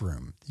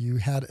classroom. You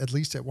had, at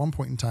least at one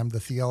point in time, the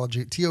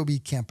TOB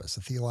campus,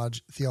 the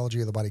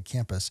theology of the body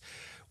campus,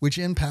 which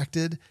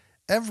impacted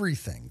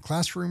everything.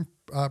 Classroom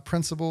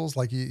principles,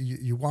 like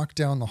you walk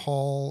down the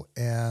hall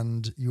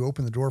and you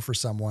open the door for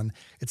someone.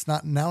 It's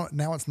not now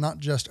it's not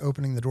just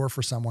opening the door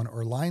for someone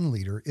or line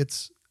leader.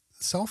 It's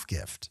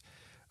self-gift.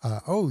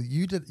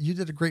 You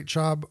did a great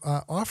job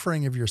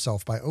offering of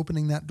yourself by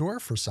opening that door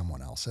for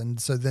someone else.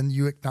 And so then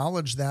you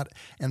acknowledge that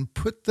and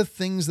put the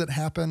things that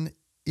happen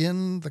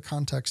in the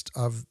context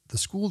of the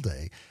school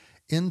day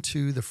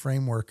into the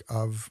framework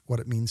of what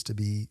it means to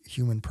be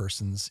human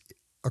persons,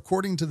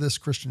 according to this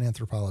Christian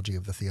anthropology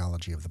of the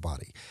theology of the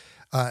body.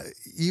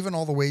 Even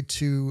all the way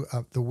to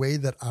the way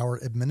that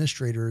our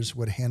administrators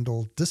would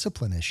handle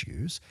discipline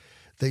issues.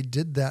 They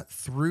did that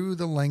through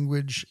the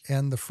language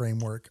and the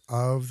framework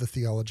of the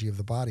theology of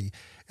the body.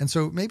 And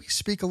so maybe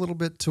speak a little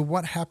bit to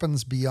what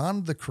happens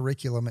beyond the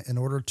curriculum in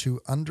order to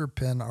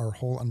underpin our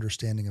whole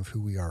understanding of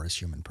who we are as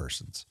human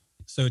persons.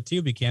 So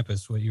TOB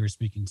campus, what you were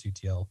speaking to,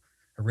 TL,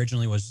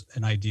 originally was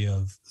an idea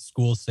of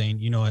schools saying,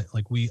 you know what,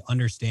 like we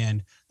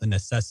understand the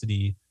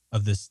necessity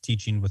of this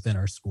teaching within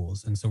our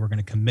schools. And so we're going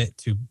to commit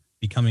to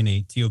becoming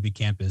a TOB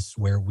campus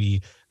where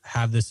we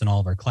have this in all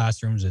of our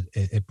classrooms.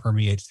 It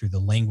permeates through the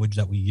language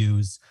that we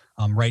use,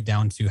 right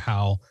down to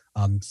how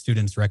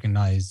students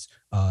recognize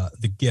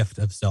the gift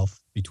of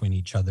self between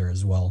each other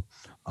as well.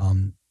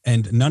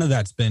 And none of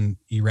that's been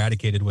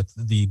eradicated with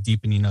the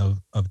deepening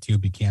of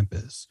TOB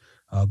campus.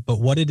 But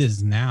what it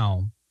is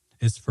now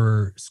is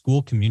for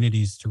school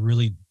communities to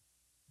really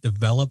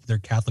develop their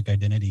Catholic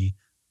identity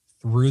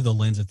through the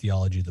lens of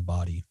theology of the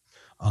body.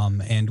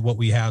 And what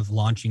we have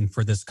launching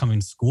for this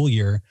coming school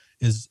year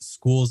is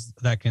schools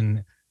that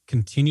can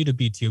continue to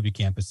be TOB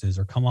campuses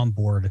or come on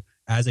board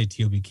as a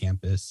TOB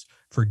campus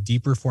for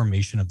deeper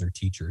formation of their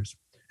teachers.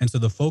 And so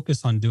the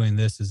focus on doing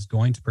this is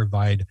going to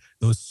provide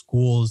those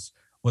schools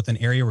with an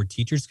area where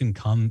teachers can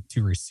come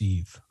to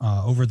receive.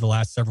 Over the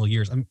last several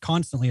years, I'm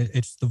constantly,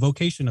 it's the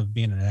vocation of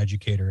being an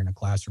educator in a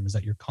classroom is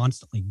that you're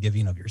constantly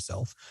giving of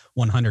yourself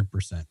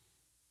 100%.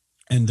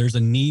 And there's a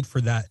need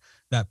for that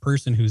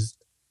person who's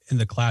in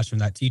the classroom,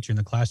 that teacher in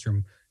the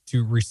classroom,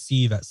 to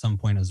receive at some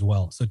point as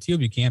well. So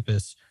TOB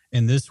Campus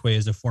in this way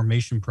is a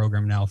formation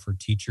program now for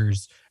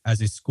teachers as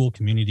a school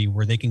community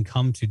where they can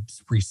come to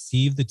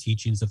receive the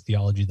teachings of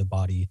theology of the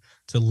body,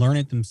 to learn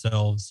it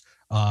themselves,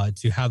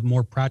 to have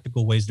more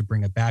practical ways to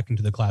bring it back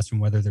into the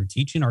classroom, whether they're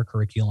teaching our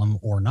curriculum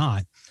or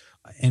not,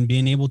 and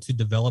being able to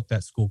develop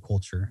that school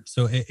culture.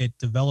 So it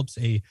develops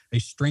a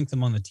strength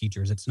among the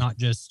teachers. It's not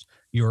just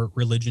your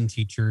religion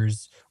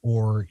teachers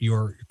or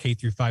your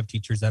K-5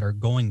 teachers that are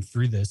going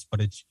through this, but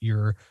it's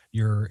your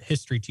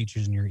history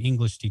teachers and your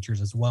English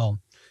teachers as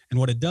well. And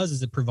what it does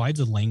is it provides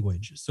a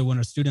language. So when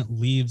a student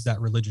leaves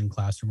that religion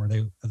classroom, or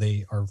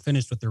they are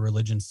finished with their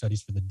religion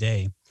studies for the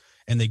day,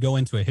 and they go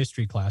into a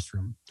history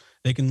classroom,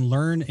 they can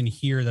learn and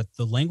hear that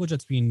the language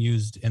that's being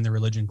used in the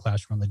religion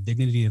classroom, the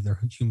dignity of their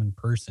human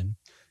person,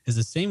 is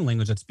the same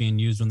language that's being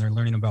used when they're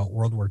learning about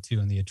World War II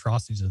and the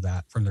atrocities of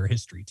that from their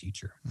history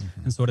teacher.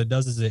 Mm-hmm. And so what it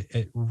does is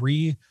it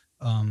refocuses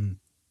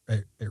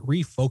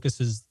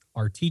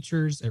our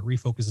teachers, it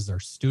refocuses our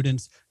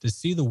students to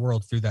see the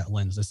world through that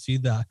lens, to see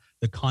the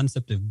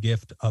concept of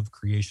gift of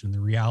creation,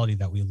 the reality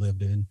that we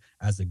lived in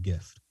as a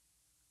gift.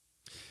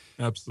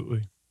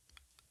 Absolutely.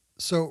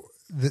 So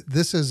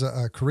this is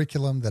a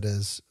curriculum that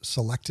is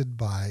selected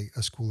by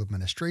a school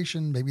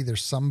administration. Maybe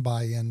there's some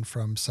buy-in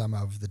from some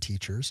of the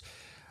teachers.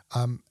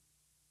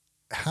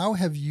 How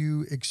have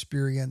you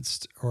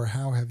experienced, or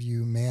how have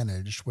you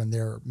managed when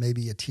there may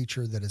be a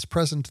teacher that is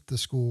present at the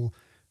school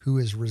who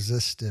is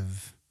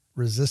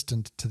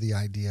resistant to the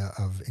idea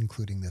of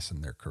including this in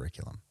their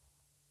curriculum?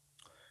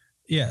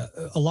 Yeah,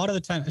 a lot of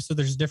the time, so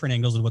there's different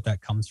angles of what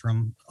that comes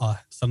from.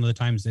 Some of the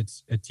times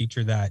it's a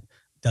teacher that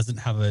doesn't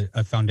have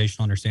a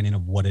foundational understanding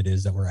of what it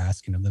is that we're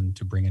asking of them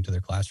to bring into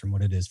their classroom,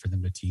 what it is for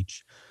them to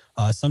teach.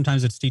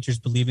 Sometimes it's teachers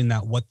believing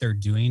that what they're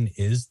doing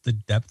is the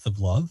depth of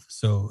love.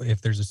 So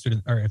if there's a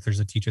student, or if there's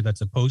a teacher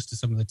that's opposed to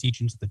some of the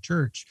teachings of the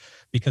church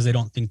because they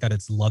don't think that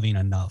it's loving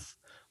enough,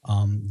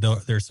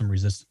 there's some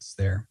resistance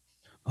there.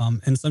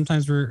 And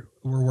sometimes we're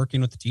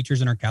working with the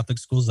teachers in our Catholic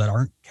schools that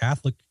aren't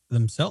Catholic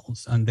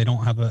themselves, and they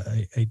don't have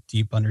a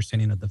deep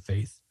understanding of the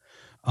faith.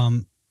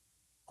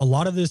 A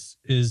lot of this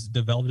is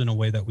developed in a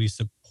way that we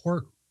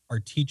support our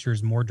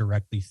teachers more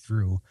directly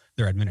through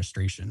their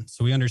administration.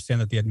 So we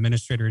understand that the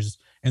administrators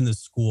in the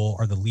school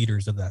are the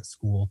leaders of that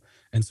school.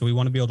 And so we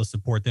want to be able to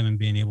support them in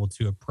being able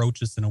to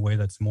approach this in a way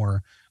that's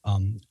more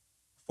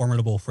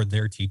formidable for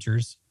their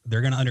teachers.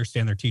 They're going to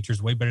understand their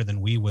teachers way better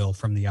than we will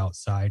from the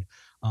outside.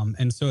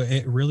 And so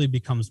it really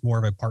becomes more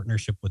of a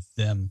partnership with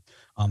them,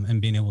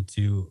 and being able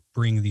to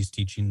bring these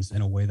teachings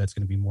in a way that's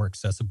going to be more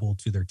accessible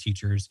to their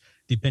teachers,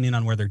 depending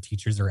on where their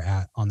teachers are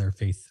at on their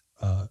faith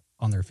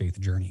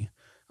journey.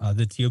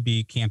 The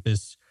TOB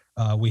campus,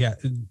 we have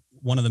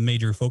one of the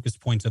major focus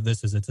points of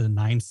this is it's a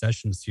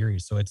 9-session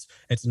series. So it's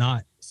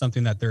not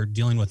something that they're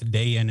dealing with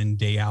day in and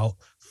day out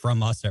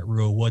from us at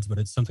Ruo Woods, but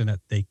it's something that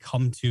they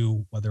come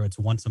to, whether it's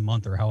once a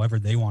month or however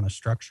they want to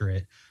structure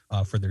it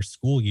for their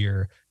school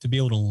year, to be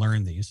able to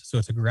learn these. So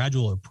it's a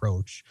gradual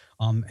approach.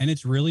 And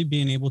it's really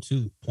being able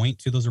to point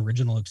to those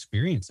original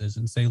experiences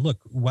and say, look,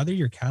 whether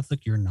you're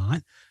Catholic or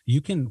not,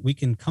 we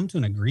can come to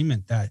an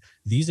agreement that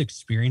these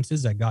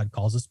experiences that God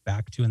calls us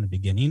back to in the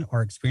beginning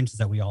are experiences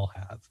that we all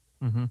have.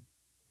 Mm-hmm.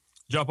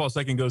 John Paul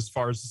II goes as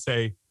far as to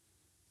say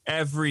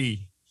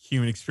every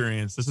human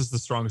experience, this is the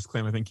strongest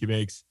claim I think he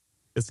makes,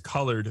 is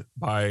colored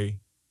by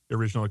the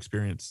original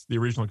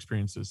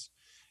experiences.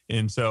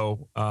 And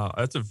so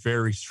that's a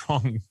very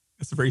strong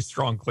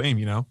claim,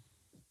 you know?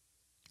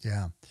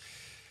 Yeah.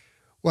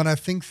 Well, and I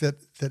think that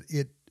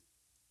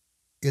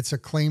it's a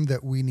claim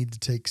that we need to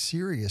take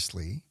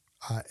seriously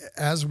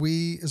as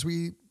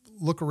we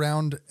look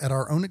around at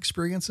our own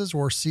experiences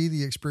or see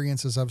the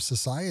experiences of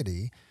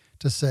society,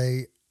 to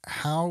say,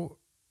 how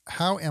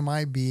am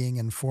I being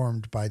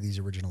informed by these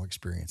original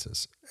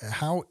experiences?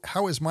 How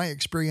is my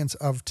experience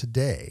of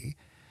today,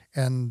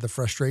 and the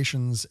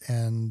frustrations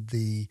and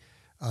the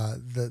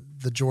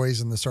joys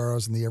and the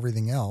sorrows and the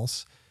everything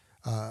else,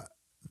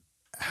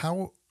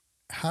 how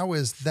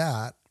is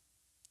that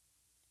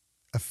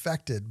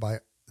affected by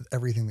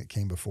everything that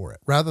came before it,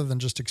 rather than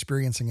just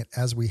experiencing it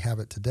as we have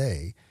it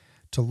today,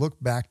 to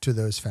look back to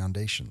those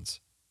foundations.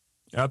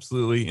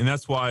 Absolutely. And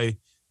that's why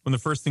one of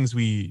the first things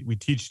we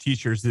teach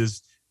teachers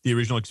is the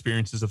original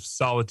experiences of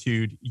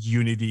solitude,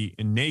 unity,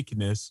 and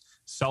nakedness.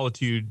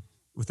 Solitude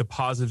with the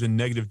positive and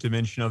negative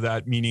dimension of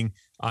that, meaning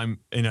I'm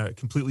in a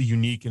completely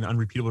unique and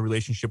unrepeatable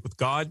relationship with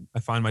God.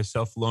 I find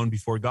myself alone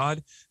before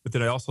God, but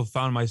then I also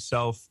found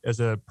myself as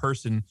a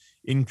person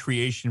in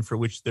creation for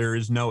which there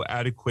is no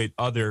adequate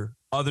other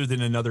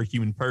than another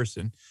human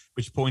person,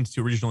 which points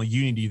to original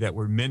unity, that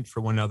we're meant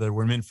for one another.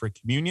 We're meant for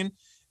communion.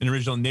 And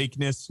original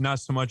nakedness, not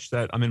so much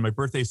that I'm in my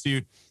birthday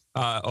suit,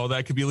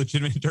 that could be a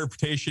legitimate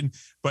interpretation,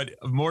 but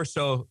more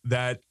so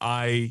that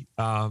I,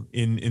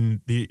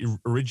 in the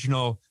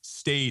original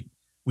state,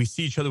 we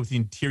see each other with the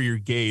interior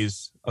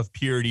gaze of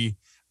purity.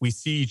 We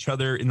see each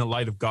other in the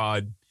light of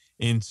God.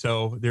 And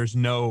so there's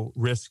no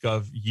risk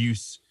of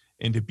use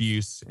and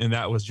abuse. And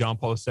that was John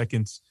Paul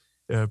II's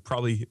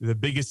probably the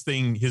biggest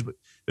thing.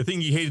 The thing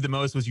he hated the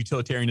most was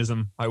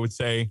utilitarianism, I would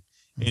say,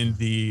 in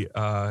the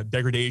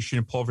degradation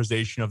and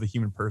pulverization of the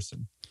human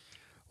person.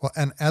 Well,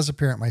 and as a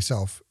parent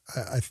myself,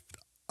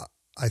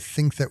 I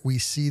think that we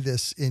see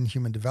this in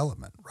human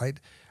development, right?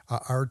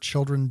 Our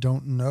children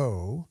don't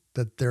know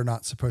that they're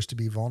not supposed to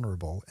be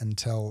vulnerable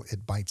until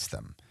it bites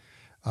them.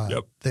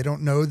 Yep. They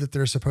don't know that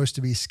they're supposed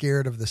to be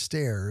scared of the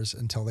stairs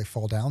until they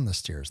fall down the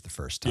stairs the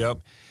first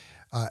time.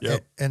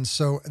 Yep. And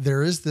so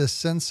there is this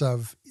sense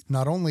of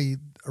not only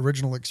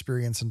original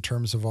experience in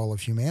terms of all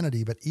of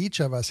humanity, but each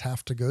of us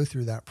have to go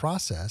through that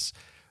process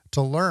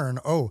to learn,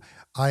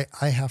 I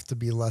have to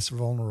be less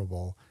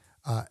vulnerable.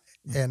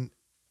 And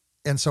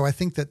so I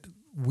think that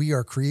we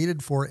are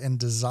created for and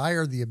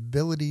desire the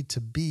ability to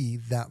be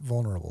that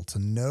vulnerable, to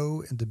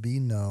know and to be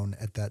known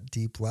at that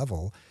deep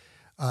level.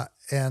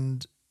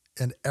 And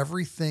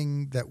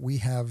everything that we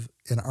have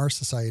in our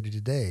society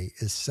today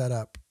is set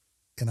up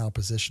in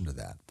opposition to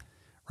that,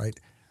 right?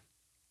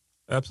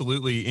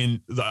 Absolutely.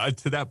 And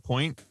to that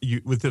point,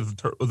 with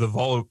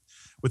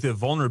the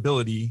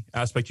vulnerability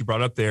aspect you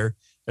brought up there,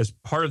 as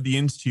part of the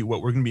Institute,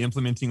 what we're going to be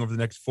implementing over the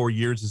next 4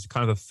 years is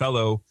kind of a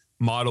fellow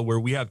model where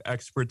we have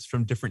experts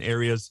from different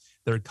areas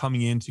that are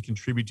coming in to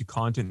contribute to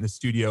content in the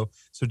studio.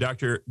 So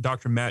Dr.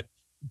 Matt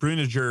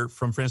Bruniger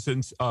from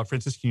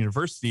Franciscan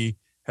University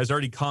has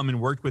already come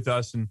and worked with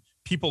us, and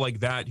people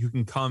like that who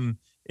can come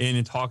in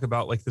and talk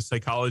about like the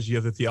psychology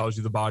of the theology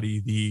of the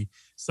body, the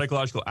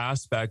psychological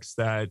aspects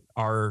that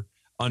are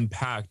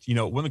unpacked.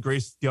 One of the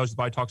greatest theology of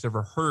the body talks I've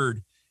ever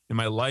heard in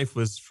my life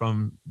was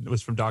from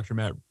Dr.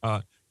 Matt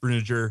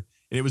Bruniger.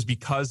 And it was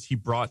because he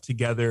brought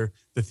together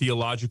the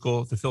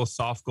theological, the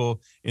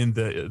philosophical, and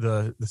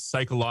the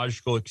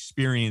psychological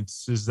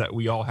experiences that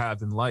we all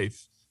have in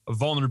life, of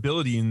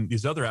vulnerability and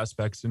these other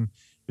aspects. And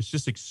it's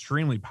just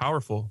extremely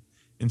powerful.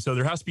 And so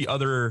there has to be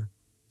other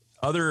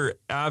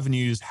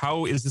avenues.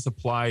 How is this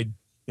applied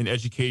in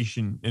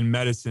education, in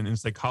medicine, in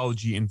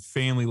psychology, in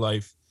family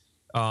life?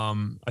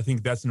 I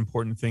think that's an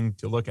important thing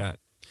to look at.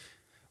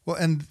 Well,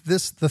 and the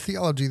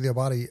theology of the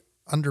body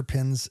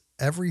underpins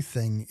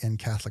everything in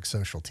Catholic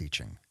social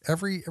teaching,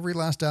 every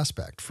last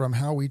aspect, from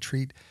how we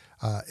treat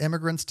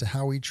immigrants to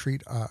how we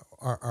treat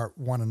our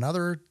one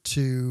another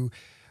to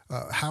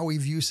how we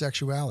view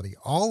sexuality.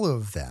 All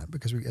of that,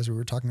 because as we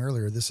were talking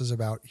earlier, this is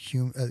about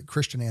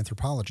Christian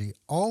anthropology.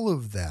 All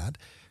of that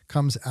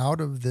comes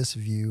out of this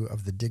view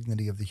of the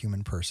dignity of the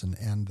human person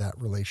and that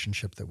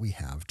relationship that we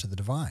have to the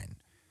divine.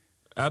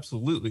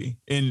 Absolutely.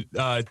 And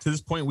to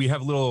this point, we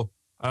have a little,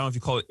 I don't know if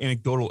you call it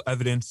anecdotal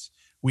evidence.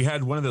 We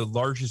had one of the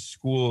largest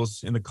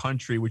schools in the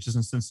country, which is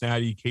in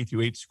Cincinnati,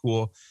 K-8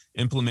 school,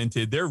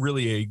 implemented. They're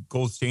really a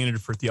gold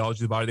standard for theology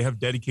of the body. They have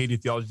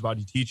dedicated theology of the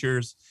body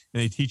teachers,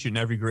 and they teach it in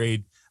every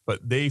grade.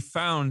 But they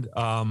found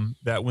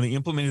that when they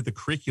implemented the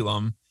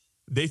curriculum,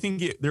 they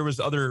think there was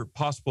other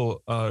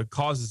possible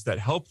causes that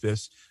helped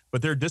this.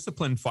 But their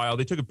discipline file,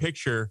 they took a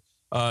picture.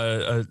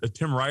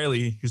 Tim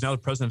Riley, who's now the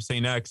president of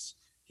St. X,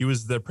 he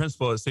was the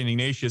principal at St.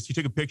 Ignatius. He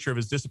took a picture of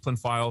his discipline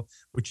file,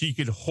 which he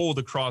could hold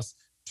across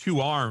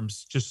 2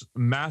 arms, just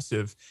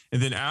massive.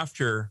 And then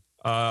after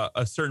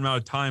a certain amount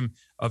of time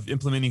of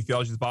implementing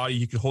theology of the body,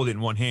 he could hold it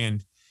in one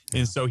hand.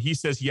 And so he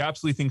says he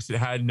absolutely thinks it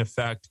had an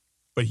effect,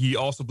 but he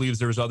also believes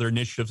there was other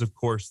initiatives, of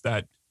course,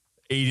 that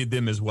aided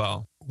them as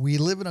well. We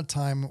live in a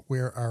time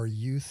where our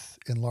youth,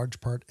 in large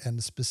part, and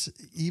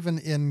even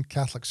in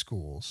Catholic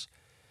schools,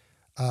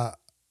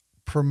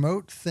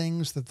 promote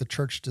things that the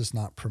church does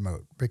not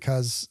promote,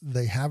 because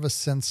they have a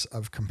sense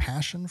of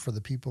compassion for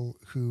the people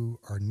who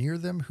are near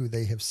them, who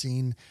they have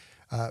seen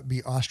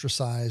be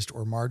ostracized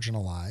or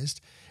marginalized,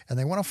 and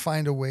they want to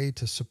find a way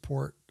to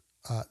support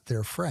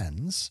their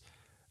friends.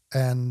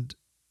 And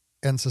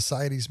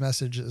society's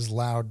message is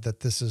loud that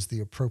this is the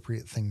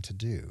appropriate thing to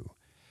do.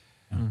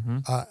 Mm-hmm.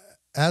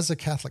 As a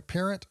Catholic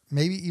parent,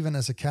 maybe even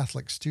as a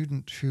Catholic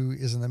student who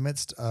is in the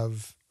midst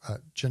of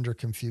gender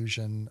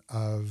confusion,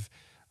 of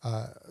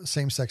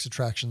same-sex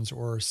attractions,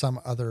 or some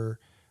other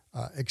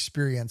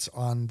experience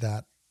on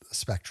that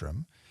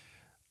spectrum,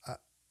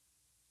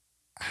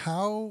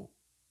 how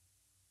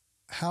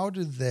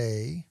do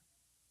they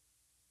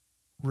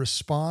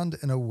respond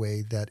in a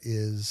way that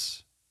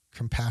is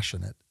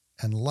compassionate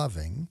and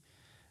loving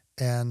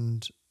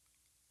and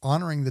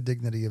honoring the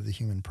dignity of the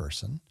human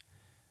person,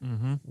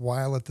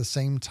 while at the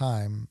same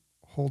time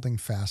holding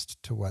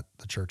fast to what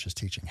the church is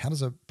teaching? How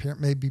does a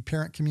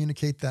parent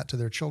communicate that to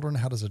their children?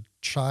 How does a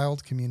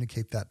child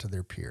communicate that to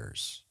their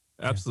peers?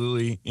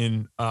 Absolutely.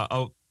 And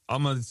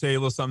I'm going to say a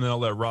little something, and I'll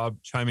let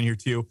Rob chime in here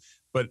too.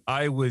 But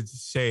I would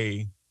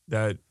say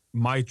that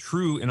my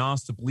true and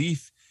honest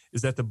belief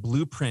is that the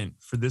blueprint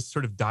for this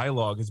sort of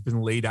dialogue has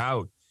been laid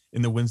out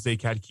in the Wednesday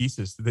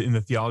Catechesis, in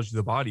the theology of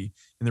the body.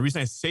 And the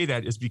reason I say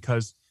that is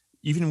because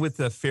even with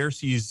the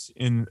Pharisees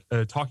in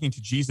talking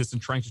to Jesus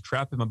and trying to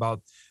trap him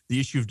about the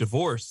issue of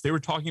divorce, they were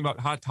talking about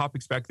hot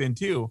topics back then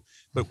too.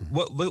 But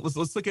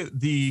let's look at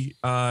the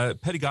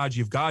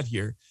pedagogy of God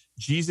here.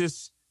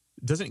 Jesus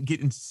doesn't get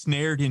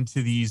ensnared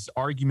into these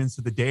arguments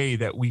of the day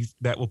that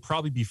will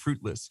probably be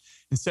fruitless.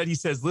 Instead, he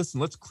says, listen,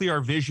 let's clear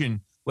our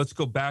vision. Let's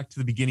go back to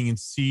the beginning and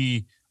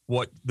see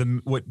what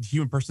the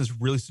human person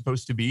is really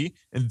supposed to be,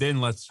 and then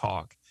let's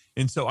talk.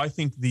 And so I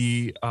think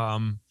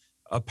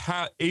a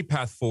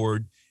path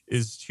forward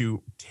is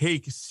to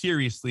take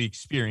seriously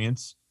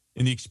experience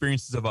in the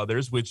experiences of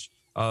others, which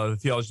the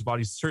theology of the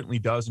body certainly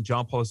does, and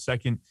John Paul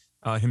II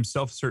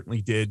himself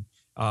certainly did.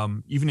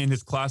 Even in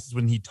his classes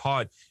when he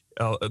taught,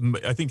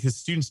 I think his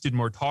students did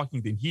more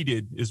talking than he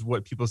did, is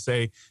what people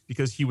say,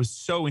 because he was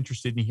so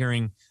interested in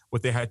hearing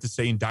what they had to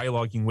say and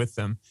dialoguing with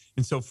them.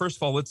 And so, first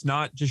of all, let's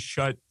not just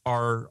shut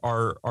our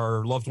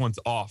loved ones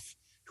off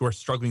who are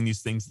struggling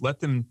these things. Let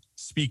them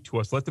speak to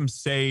us. Let them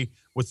say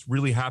what's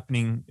really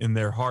happening in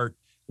their heart,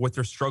 what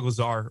their struggles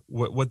are,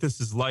 what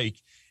this is like.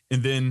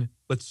 And then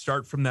let's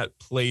start from that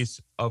place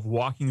of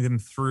walking them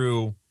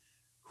through,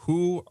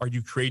 who are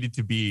you created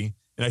to be?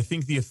 And I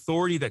think the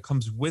authority that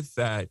comes with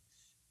that,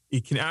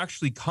 it can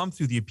actually come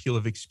through the appeal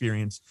of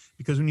experience,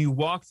 because when you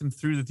walk them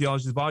through the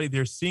theology of the body,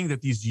 they're seeing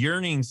that these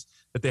yearnings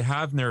that they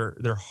have in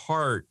their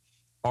heart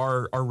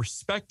are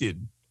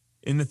respected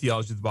in the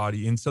theology of the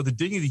body. And so the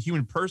dignity of the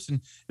human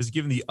person is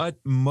given the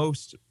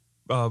utmost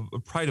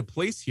pride of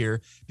place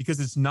here, because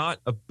it's not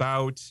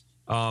about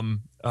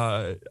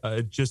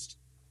just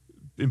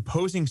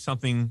imposing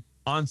something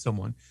on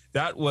someone.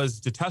 That was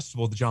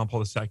detestable to John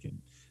Paul II,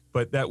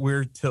 but that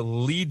we're to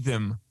lead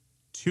them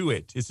to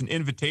it. It's an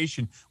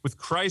invitation. With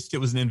Christ, it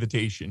was an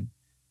invitation.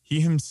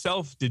 He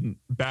himself didn't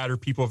batter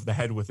people over the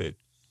head with it.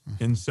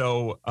 And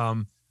so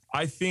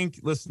I think,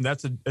 listen,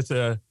 that's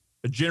a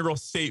general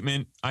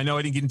statement. I know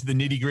I didn't get into the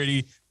nitty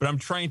gritty, but I'm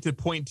trying to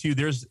point to,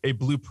 there's a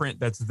blueprint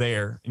that's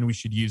there and we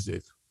should use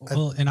it.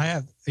 Well, and I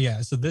have,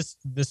 so this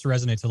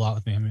resonates a lot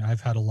with me. I mean,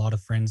 I've had a lot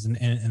of friends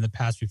in the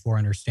past before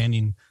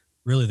understanding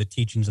really the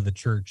teachings of the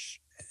church.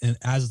 And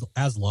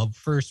as love,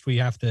 first, we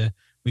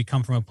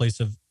come from a place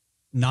of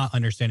not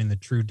understanding the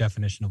true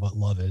definition of what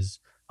love is.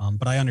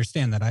 But I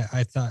understand that.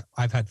 I thought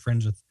I've had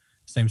friends with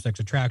same-sex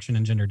attraction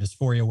and gender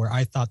dysphoria where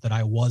I thought that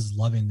I was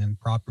loving them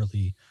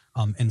properly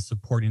and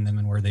supporting them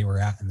in where they were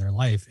at in their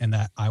life, and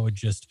that I would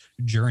just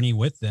journey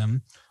with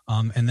them.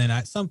 And then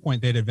at some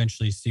point they'd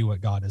eventually see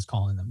what God is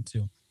calling them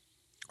to.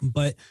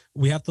 But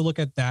we have to look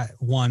at that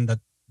one,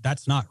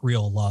 that's not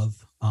real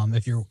love.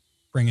 If you're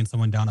bringing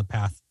someone down a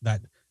path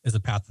that is a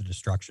path of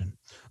destruction.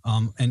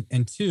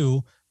 And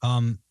two,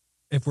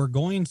 if we're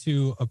going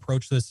to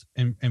approach this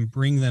and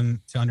bring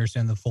them to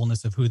understand the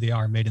fullness of who they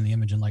are, made in the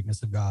image and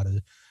likeness of God,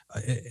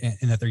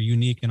 and that they're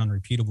unique and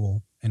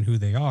unrepeatable in who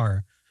they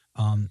are,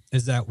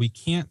 is that we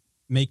can't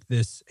make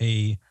this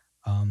a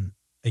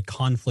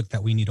conflict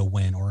that we need to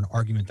win, or an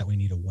argument that we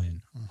need to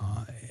win.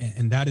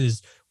 And that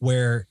is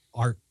where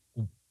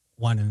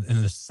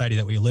in the society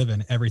that we live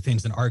in,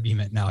 everything's an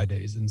argument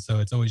nowadays. And so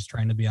it's always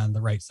trying to be on the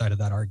right side of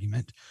that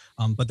argument.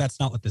 But that's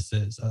not what this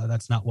is.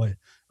 That's not what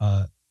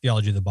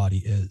theology of the body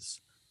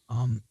is.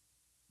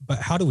 But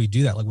how do we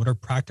do that? Like, what are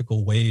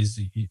practical ways,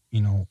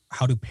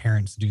 how do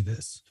parents do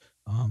this?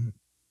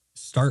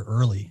 Start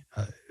early.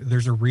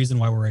 There's a reason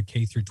why we're a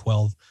K through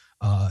 12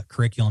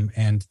 curriculum,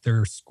 and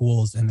there are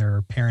schools and there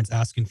are parents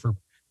asking for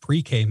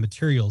pre-K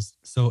materials.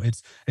 So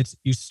it's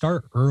you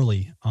start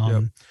early.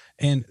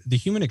 And the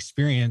human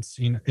experience,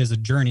 is a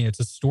journey. It's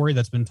a story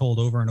that's been told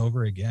over and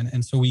over again.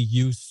 And so we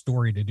use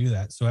story to do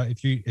that. So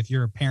if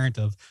you're a parent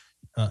of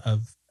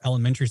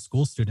elementary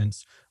school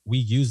students, we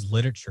use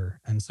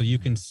literature. And so you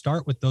can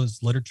start with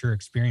those literature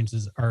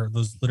experiences, or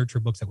those literature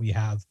books that we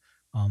have.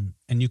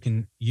 And you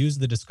can use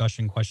the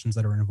discussion questions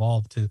that are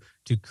involved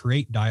to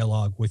create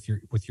dialogue with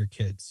your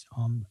kids.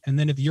 And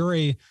then if you're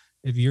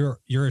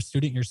a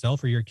student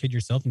yourself, or you're a kid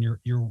yourself, and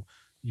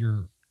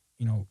you're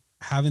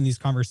having these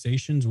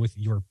conversations with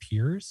your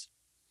peers,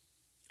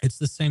 it's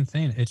the same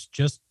thing. It's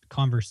just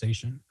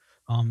conversation.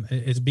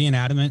 It's being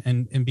adamant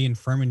and being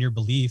firm in your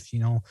belief,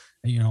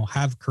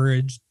 have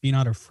courage, be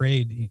not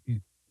afraid,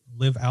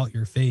 live out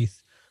your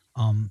faith.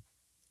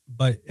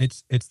 But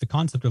it's the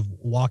concept of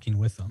walking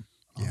with them.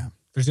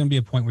 There's going to be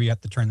a point where you have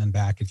to turn them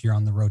back. If you're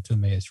on the road to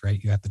Emmaus,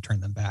 right, you have to turn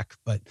them back.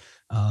 But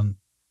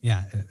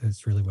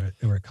it's really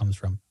where it comes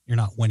from. You're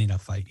not winning a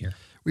fight here.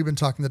 We've been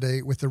talking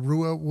today with the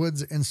Rua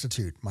Woods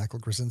Institute. Michael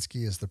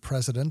Grasinski is the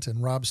president,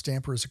 and Rob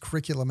Stamper is a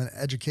curriculum and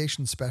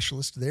education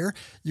specialist there.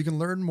 You can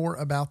learn more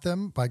about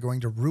them by going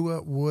to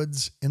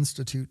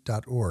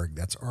ruawoodsinstitute.org.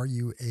 That's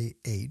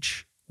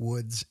RUAH,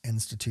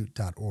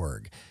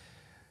 woodsinstitute.org.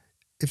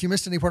 If you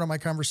missed any part of my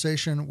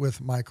conversation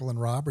with Michael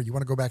and Rob, or you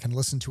want to go back and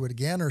listen to it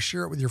again or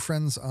share it with your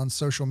friends on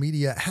social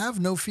media, have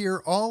no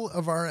fear. All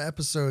of our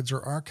episodes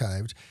are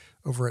archived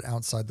over at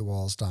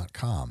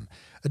OutsideTheWalls.com.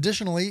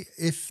 Additionally,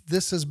 if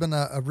this has been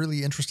a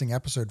really interesting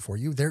episode for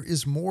you, there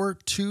is more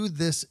to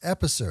this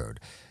episode.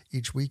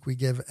 Each week we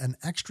give an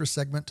extra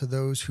segment to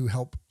those who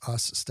help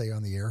us stay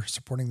on the air,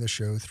 supporting the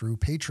show through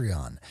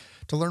Patreon.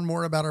 To learn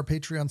more about our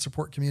Patreon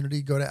support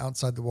community, go to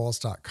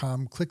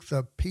OutsideTheWalls.com, click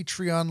the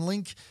Patreon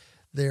link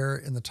there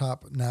in the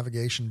top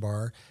navigation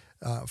bar.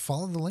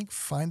 Follow the link,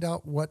 find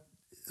out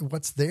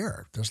what's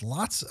there. There's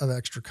lots of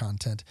extra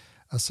content.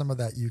 Some of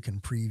that you can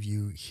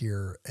preview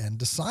here and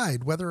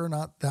decide whether or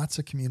not that's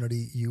a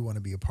community you want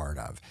to be a part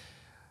of.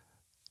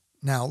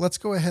 Now, let's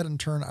go ahead and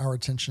turn our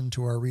attention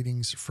to our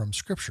readings from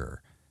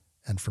Scripture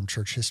and from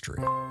church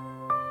history.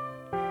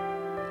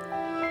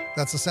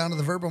 That's the sound of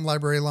the Verbum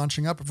Library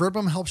launching up.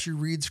 Verbum helps you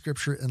read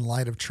Scripture in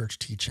light of church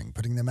teaching,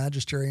 putting the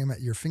magisterium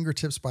at your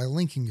fingertips by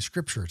linking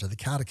Scripture to the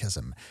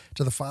Catechism,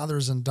 to the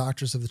Fathers and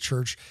Doctors of the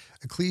Church,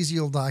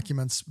 ecclesial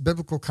documents,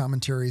 biblical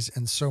commentaries,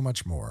 and so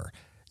much more.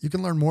 You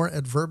can learn more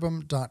at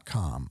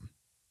verbum.com.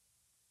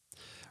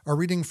 Our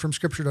reading from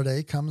Scripture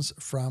today comes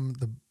from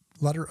the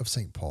letter of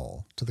St.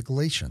 Paul to the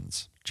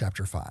Galatians,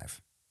 chapter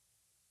 5.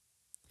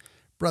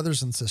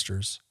 Brothers and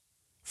sisters,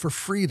 for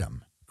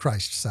freedom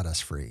Christ set us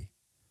free.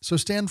 So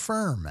stand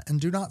firm and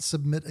do not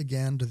submit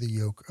again to the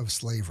yoke of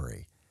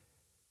slavery.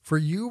 For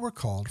you were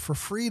called for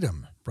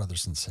freedom,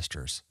 brothers and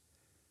sisters.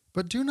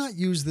 But do not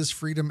use this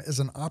freedom as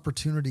an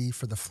opportunity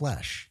for the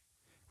flesh.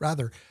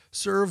 Rather,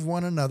 serve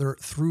one another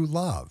through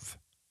love.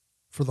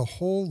 For the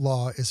whole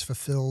law is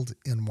fulfilled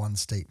in one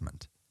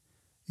statement: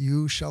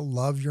 you shall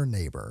love your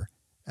neighbor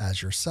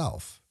as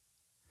yourself.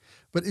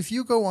 But if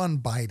you go on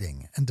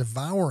biting and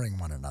devouring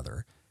one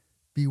another,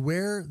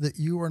 beware that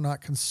you are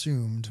not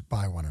consumed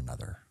by one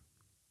another.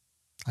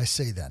 I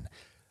say then,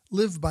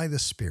 live by the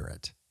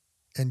Spirit,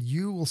 and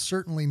you will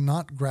certainly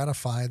not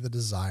gratify the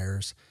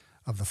desires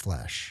of the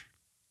flesh.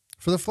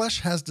 For the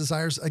flesh has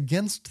desires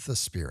against the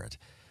Spirit,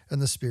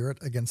 and the Spirit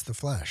against the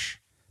flesh.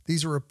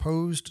 These are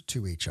opposed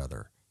to each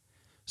other,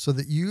 so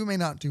that you may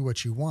not do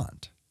what you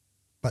want.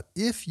 But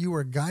if you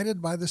are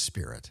guided by the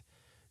Spirit,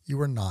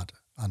 you are not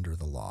under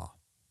the law.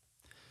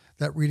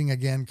 That reading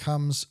again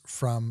comes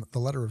from the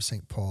letter of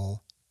St.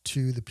 Paul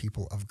to the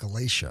people of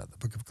Galatia, the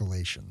book of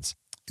Galatians.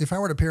 If I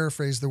were to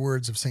paraphrase the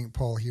words of St.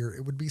 Paul here,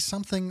 it would be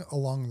something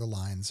along the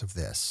lines of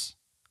this: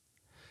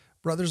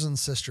 brothers and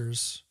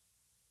sisters,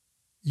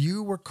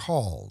 you were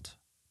called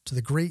to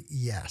the great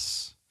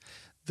yes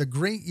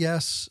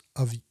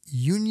of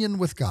union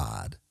with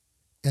God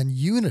and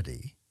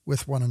unity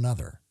with one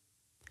another.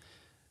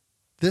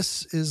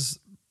 This is,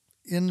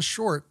 in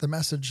short, the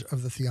message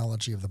of the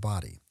theology of the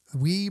body.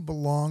 We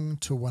belong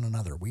to one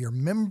another. We are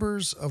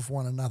members of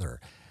one another.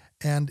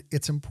 And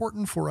it's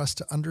important for us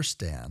to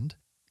understand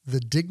the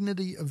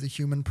dignity of the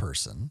human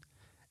person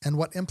and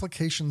what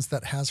implications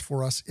that has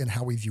for us in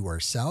how we view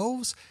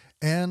ourselves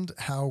and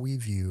how we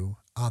view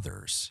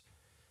others.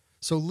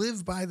 So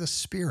live by the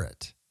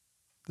Spirit.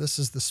 This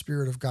is the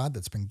Spirit of God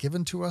that's been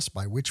given to us,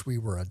 by which we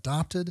were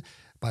adopted,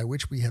 by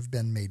which we have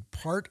been made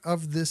part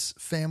of this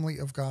family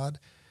of God,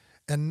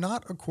 and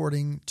not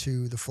according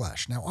to the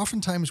flesh. Now,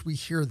 oftentimes we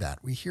hear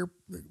that. We hear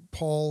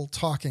Paul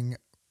talking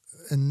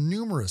in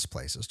numerous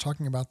places,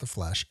 talking about the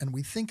flesh, and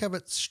we think of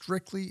it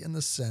strictly in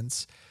the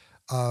sense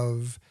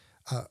of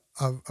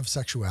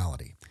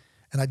sexuality.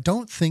 And I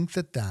don't think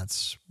that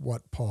that's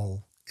what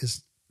Paul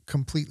is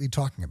completely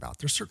talking about.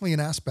 There's certainly an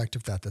aspect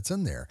of that that's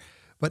in there,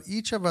 but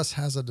each of us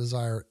has a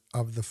desire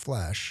of the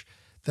flesh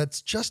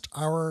that's just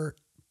our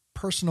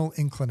personal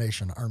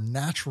inclination, our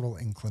natural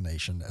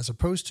inclination, as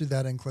opposed to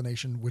that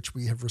inclination which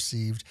we have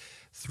received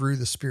through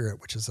the Spirit,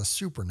 which is a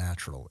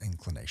supernatural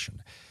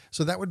inclination.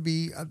 So that would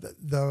be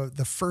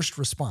the first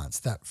response,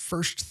 that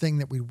first thing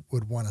that we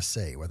would want to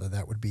say, whether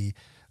that would be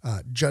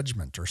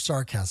judgment or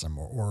sarcasm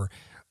or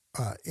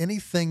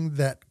anything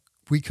that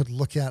we could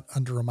look at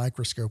under a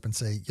microscope and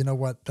say, you know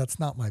what, that's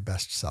not my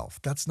best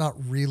self. That's not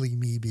really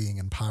me being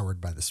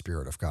empowered by the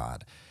Spirit of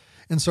God.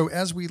 And so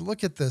as we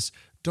look at this,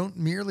 don't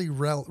merely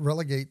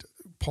relegate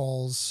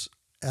Paul's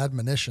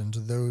admonition to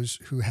those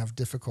who have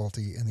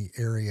difficulty in the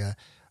area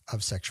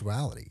of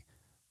sexuality.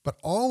 But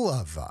all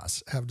of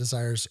us have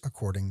desires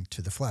according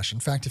to the flesh. In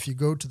fact, if you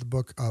go to the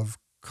book of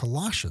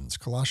Colossians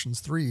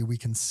 3, we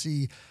can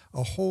see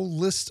a whole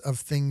list of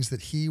things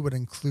that he would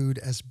include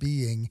as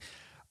being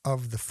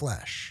of the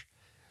flesh.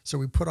 So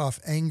we put off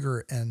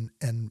anger and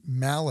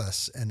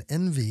malice and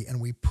envy,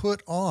 and we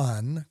put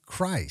on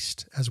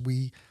Christ as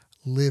we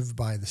live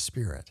by the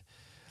Spirit.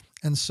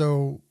 And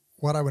so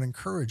what I would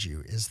encourage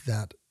you is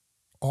that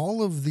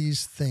all of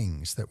these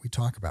things that we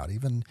talk about,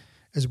 even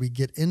as we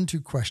get into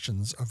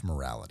questions of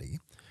morality,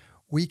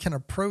 We can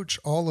approach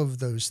all of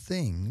those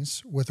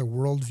things with a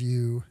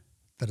worldview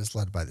that is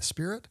led by the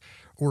Spirit,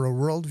 or a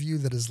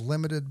worldview that is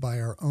limited by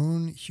our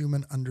own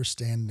human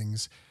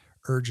understandings,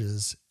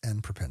 urges,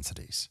 and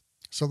propensities.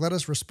 So let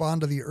us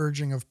respond to the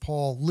urging of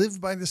Paul,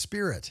 live by the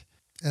Spirit,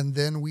 and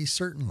then we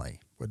certainly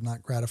would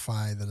not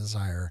gratify the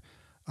desire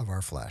of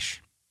our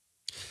flesh.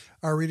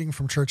 Our reading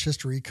from church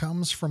history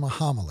comes from a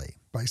homily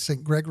by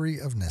St. Gregory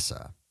of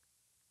Nyssa.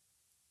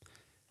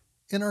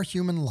 In our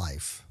human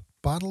life,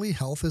 bodily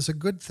health is a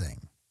good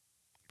thing,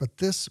 but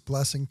this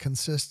blessing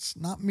consists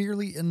not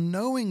merely in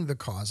knowing the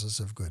causes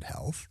of good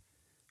health,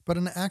 but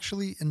in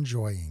actually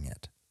enjoying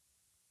it.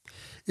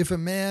 If a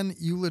man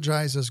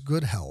eulogizes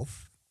good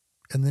health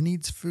and then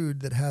eats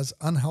food that has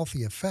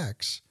unhealthy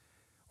effects,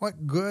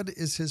 what good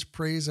is his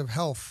praise of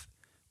health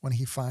when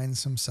he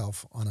finds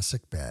himself on a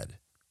sick bed?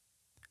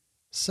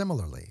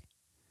 Similarly,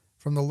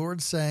 from the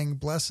Lord saying,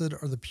 "Blessed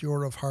are the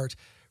pure of heart,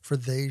 for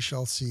they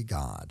shall see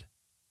God,"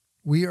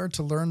 we are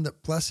to learn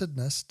that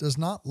blessedness does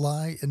not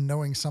lie in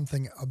knowing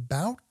something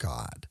about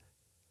God,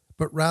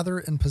 but rather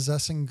in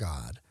possessing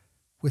God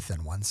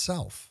within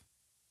oneself.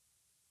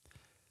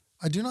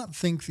 I do not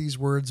think these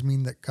words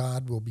mean that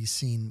God will be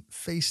seen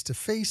face to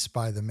face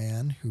by the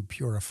man who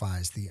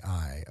purifies the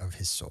eye of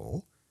his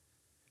soul.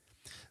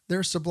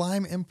 Their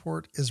sublime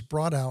import is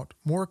brought out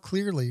more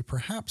clearly,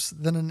 perhaps,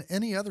 than in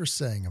any other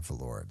saying of the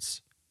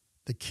Lord's.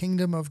 The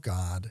kingdom of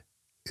God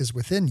is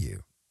within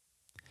you.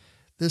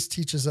 This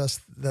teaches us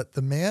that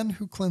the man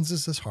who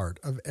cleanses his heart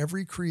of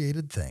every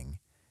created thing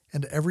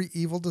and every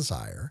evil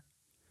desire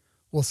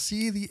will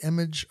see the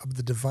image of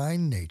the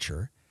divine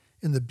nature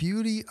in the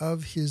beauty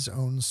of his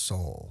own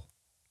soul.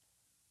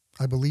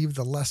 I believe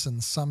the lesson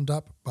summed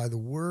up by the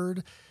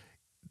word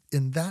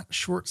in that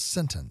short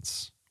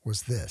sentence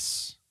was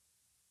this: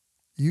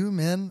 you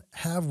men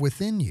have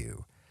within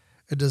you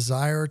a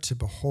desire to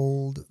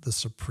behold the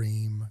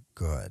supreme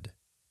good.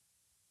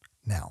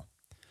 Now,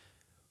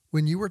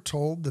 when you are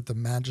told that the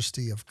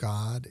majesty of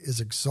God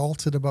is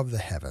exalted above the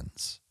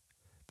heavens,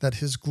 that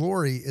his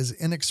glory is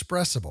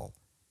inexpressible,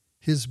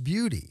 his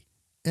beauty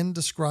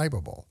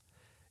indescribable,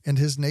 and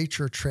his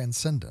nature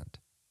transcendent,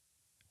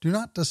 do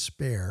not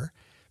despair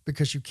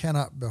because you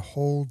cannot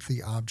behold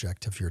the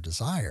object of your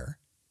desire.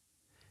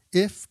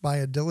 If by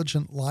a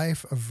diligent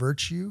life of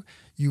virtue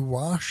you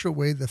wash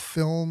away the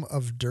film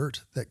of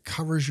dirt that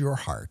covers your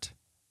heart,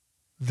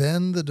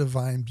 then the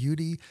divine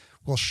beauty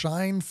will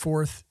shine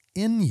forth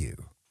in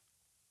you.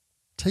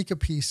 Take a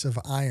piece of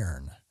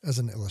iron as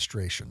an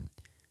illustration.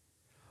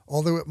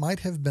 Although it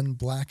might have been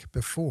black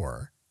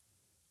before,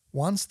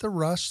 once the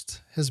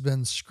rust has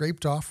been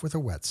scraped off with a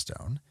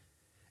whetstone,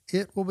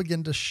 it will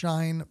begin to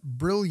shine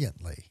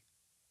brilliantly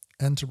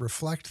and to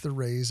reflect the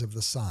rays of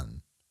the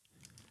sun.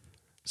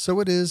 So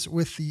it is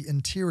with the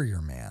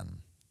interior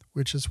man,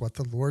 which is what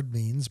the Lord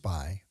means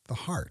by the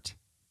heart.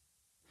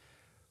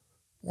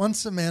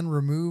 Once a man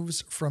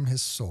removes from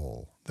his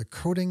soul the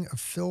coating of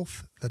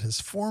filth that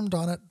has formed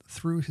on it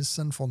through his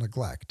sinful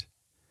neglect,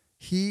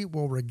 he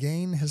will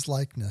regain his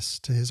likeness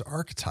to his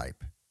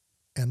archetype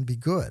and be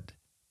good.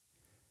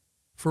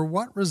 For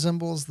what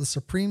resembles the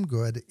supreme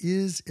good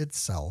is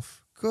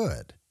itself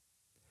good.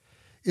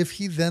 If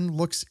he then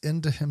looks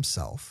into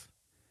himself,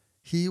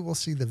 he will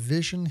see the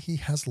vision he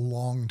has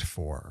longed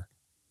for.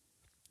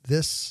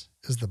 This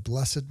is the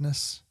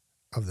blessedness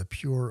of the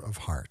pure of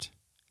heart.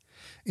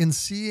 In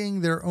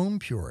seeing their own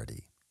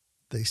purity,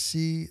 they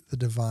see the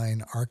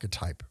divine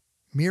archetype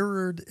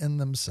mirrored in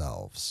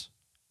themselves.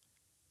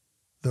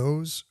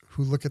 Those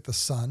who look at the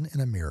sun in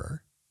a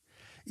mirror,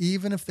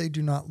 even if they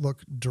do not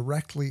look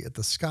directly at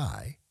the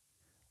sky,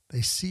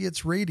 they see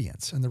its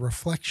radiance and the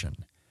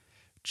reflection,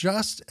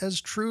 just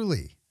as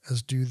truly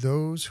as do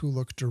those who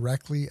look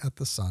directly at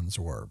the sun's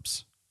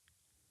orbs.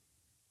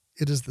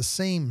 It is the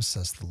same,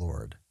 says the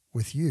Lord,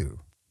 with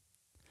you.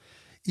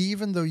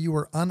 Even though you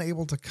are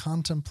unable to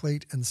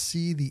contemplate and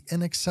see the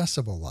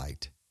inaccessible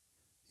light,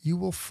 you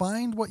will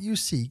find what you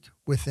seek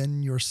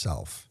within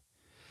yourself,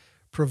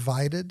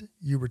 provided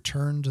you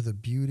return to the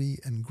beauty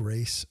and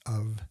grace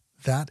of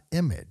that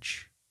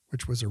image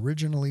which was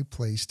originally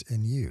placed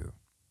in you.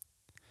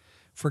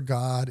 For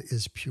God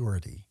is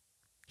purity.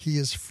 He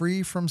is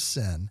free from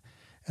sin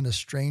and a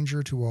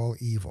stranger to all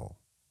evil.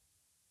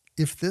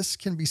 If this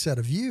can be said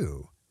of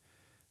you,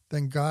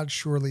 then God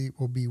surely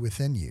will be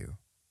within you.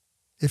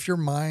 If your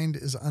mind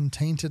is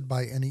untainted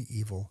by any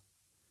evil,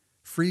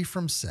 free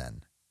from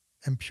sin,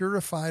 and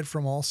purified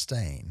from all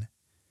stain,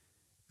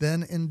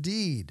 then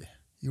indeed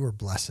you are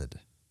blessed,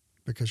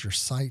 because your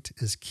sight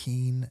is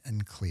keen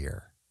and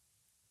clear.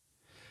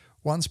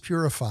 Once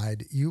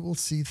purified, you will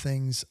see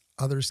things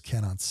others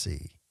cannot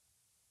see,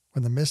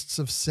 when the mists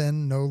of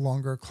sin no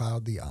longer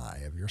cloud the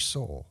eye of your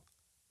soul.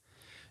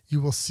 You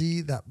will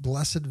see that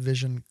blessed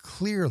vision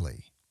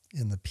clearly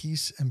in the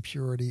peace and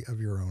purity of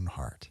your own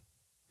heart.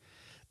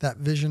 That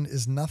vision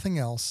is nothing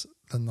else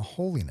than the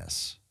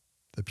holiness,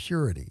 the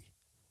purity,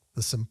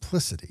 the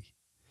simplicity,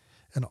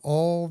 and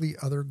all the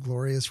other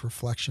glorious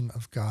reflection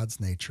of God's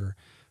nature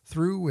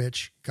through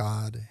which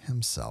God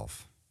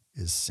himself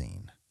is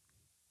seen.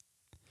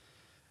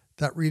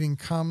 That reading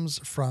comes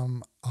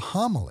from a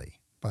homily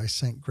by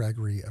St.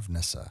 Gregory of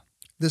Nyssa.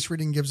 This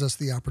reading gives us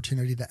the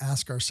opportunity to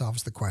ask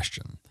ourselves the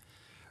question,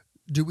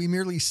 do we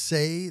merely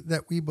say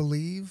that we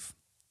believe,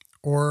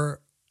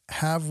 or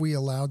have we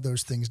allowed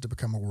those things to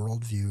become a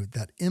worldview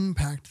that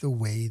impact the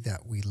way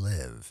that we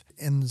live?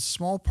 In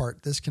small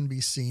part, this can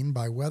be seen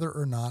by whether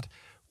or not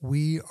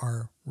we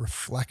are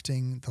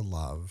reflecting the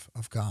love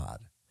of God.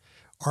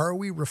 Are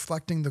we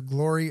reflecting the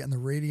glory and the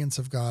radiance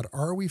of God?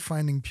 Are we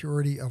finding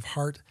purity of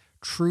heart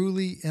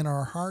truly in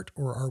our heart,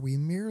 or are we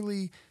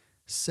merely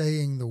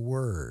saying the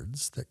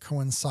words that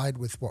coincide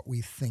with what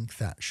we think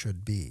that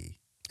should be,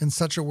 in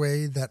such a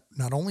way that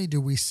not only do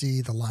we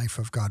see the life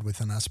of God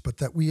within us, but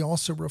that we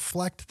also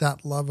reflect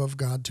that love of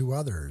God to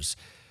others,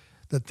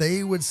 that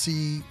they would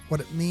see what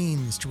it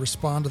means to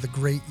respond to the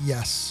great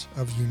yes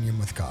of union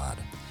with God.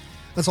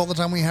 That's all the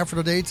time we have for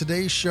today.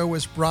 Today's show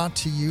is brought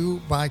to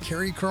you by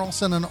Carrie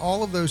Carlson and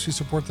all of those who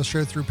support the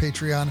show through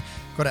Patreon.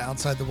 Go to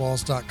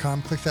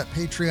OutsideTheWalls.com, click that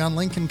Patreon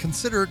link, and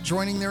consider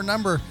joining their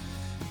number.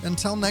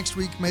 Until next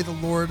week, may the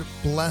Lord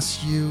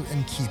bless you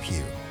and keep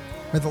you.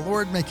 May the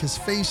Lord make his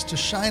face to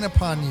shine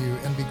upon you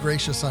and be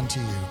gracious unto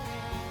you.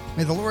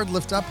 May the Lord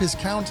lift up his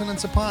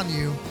countenance upon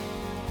you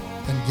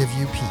and give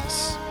you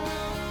peace.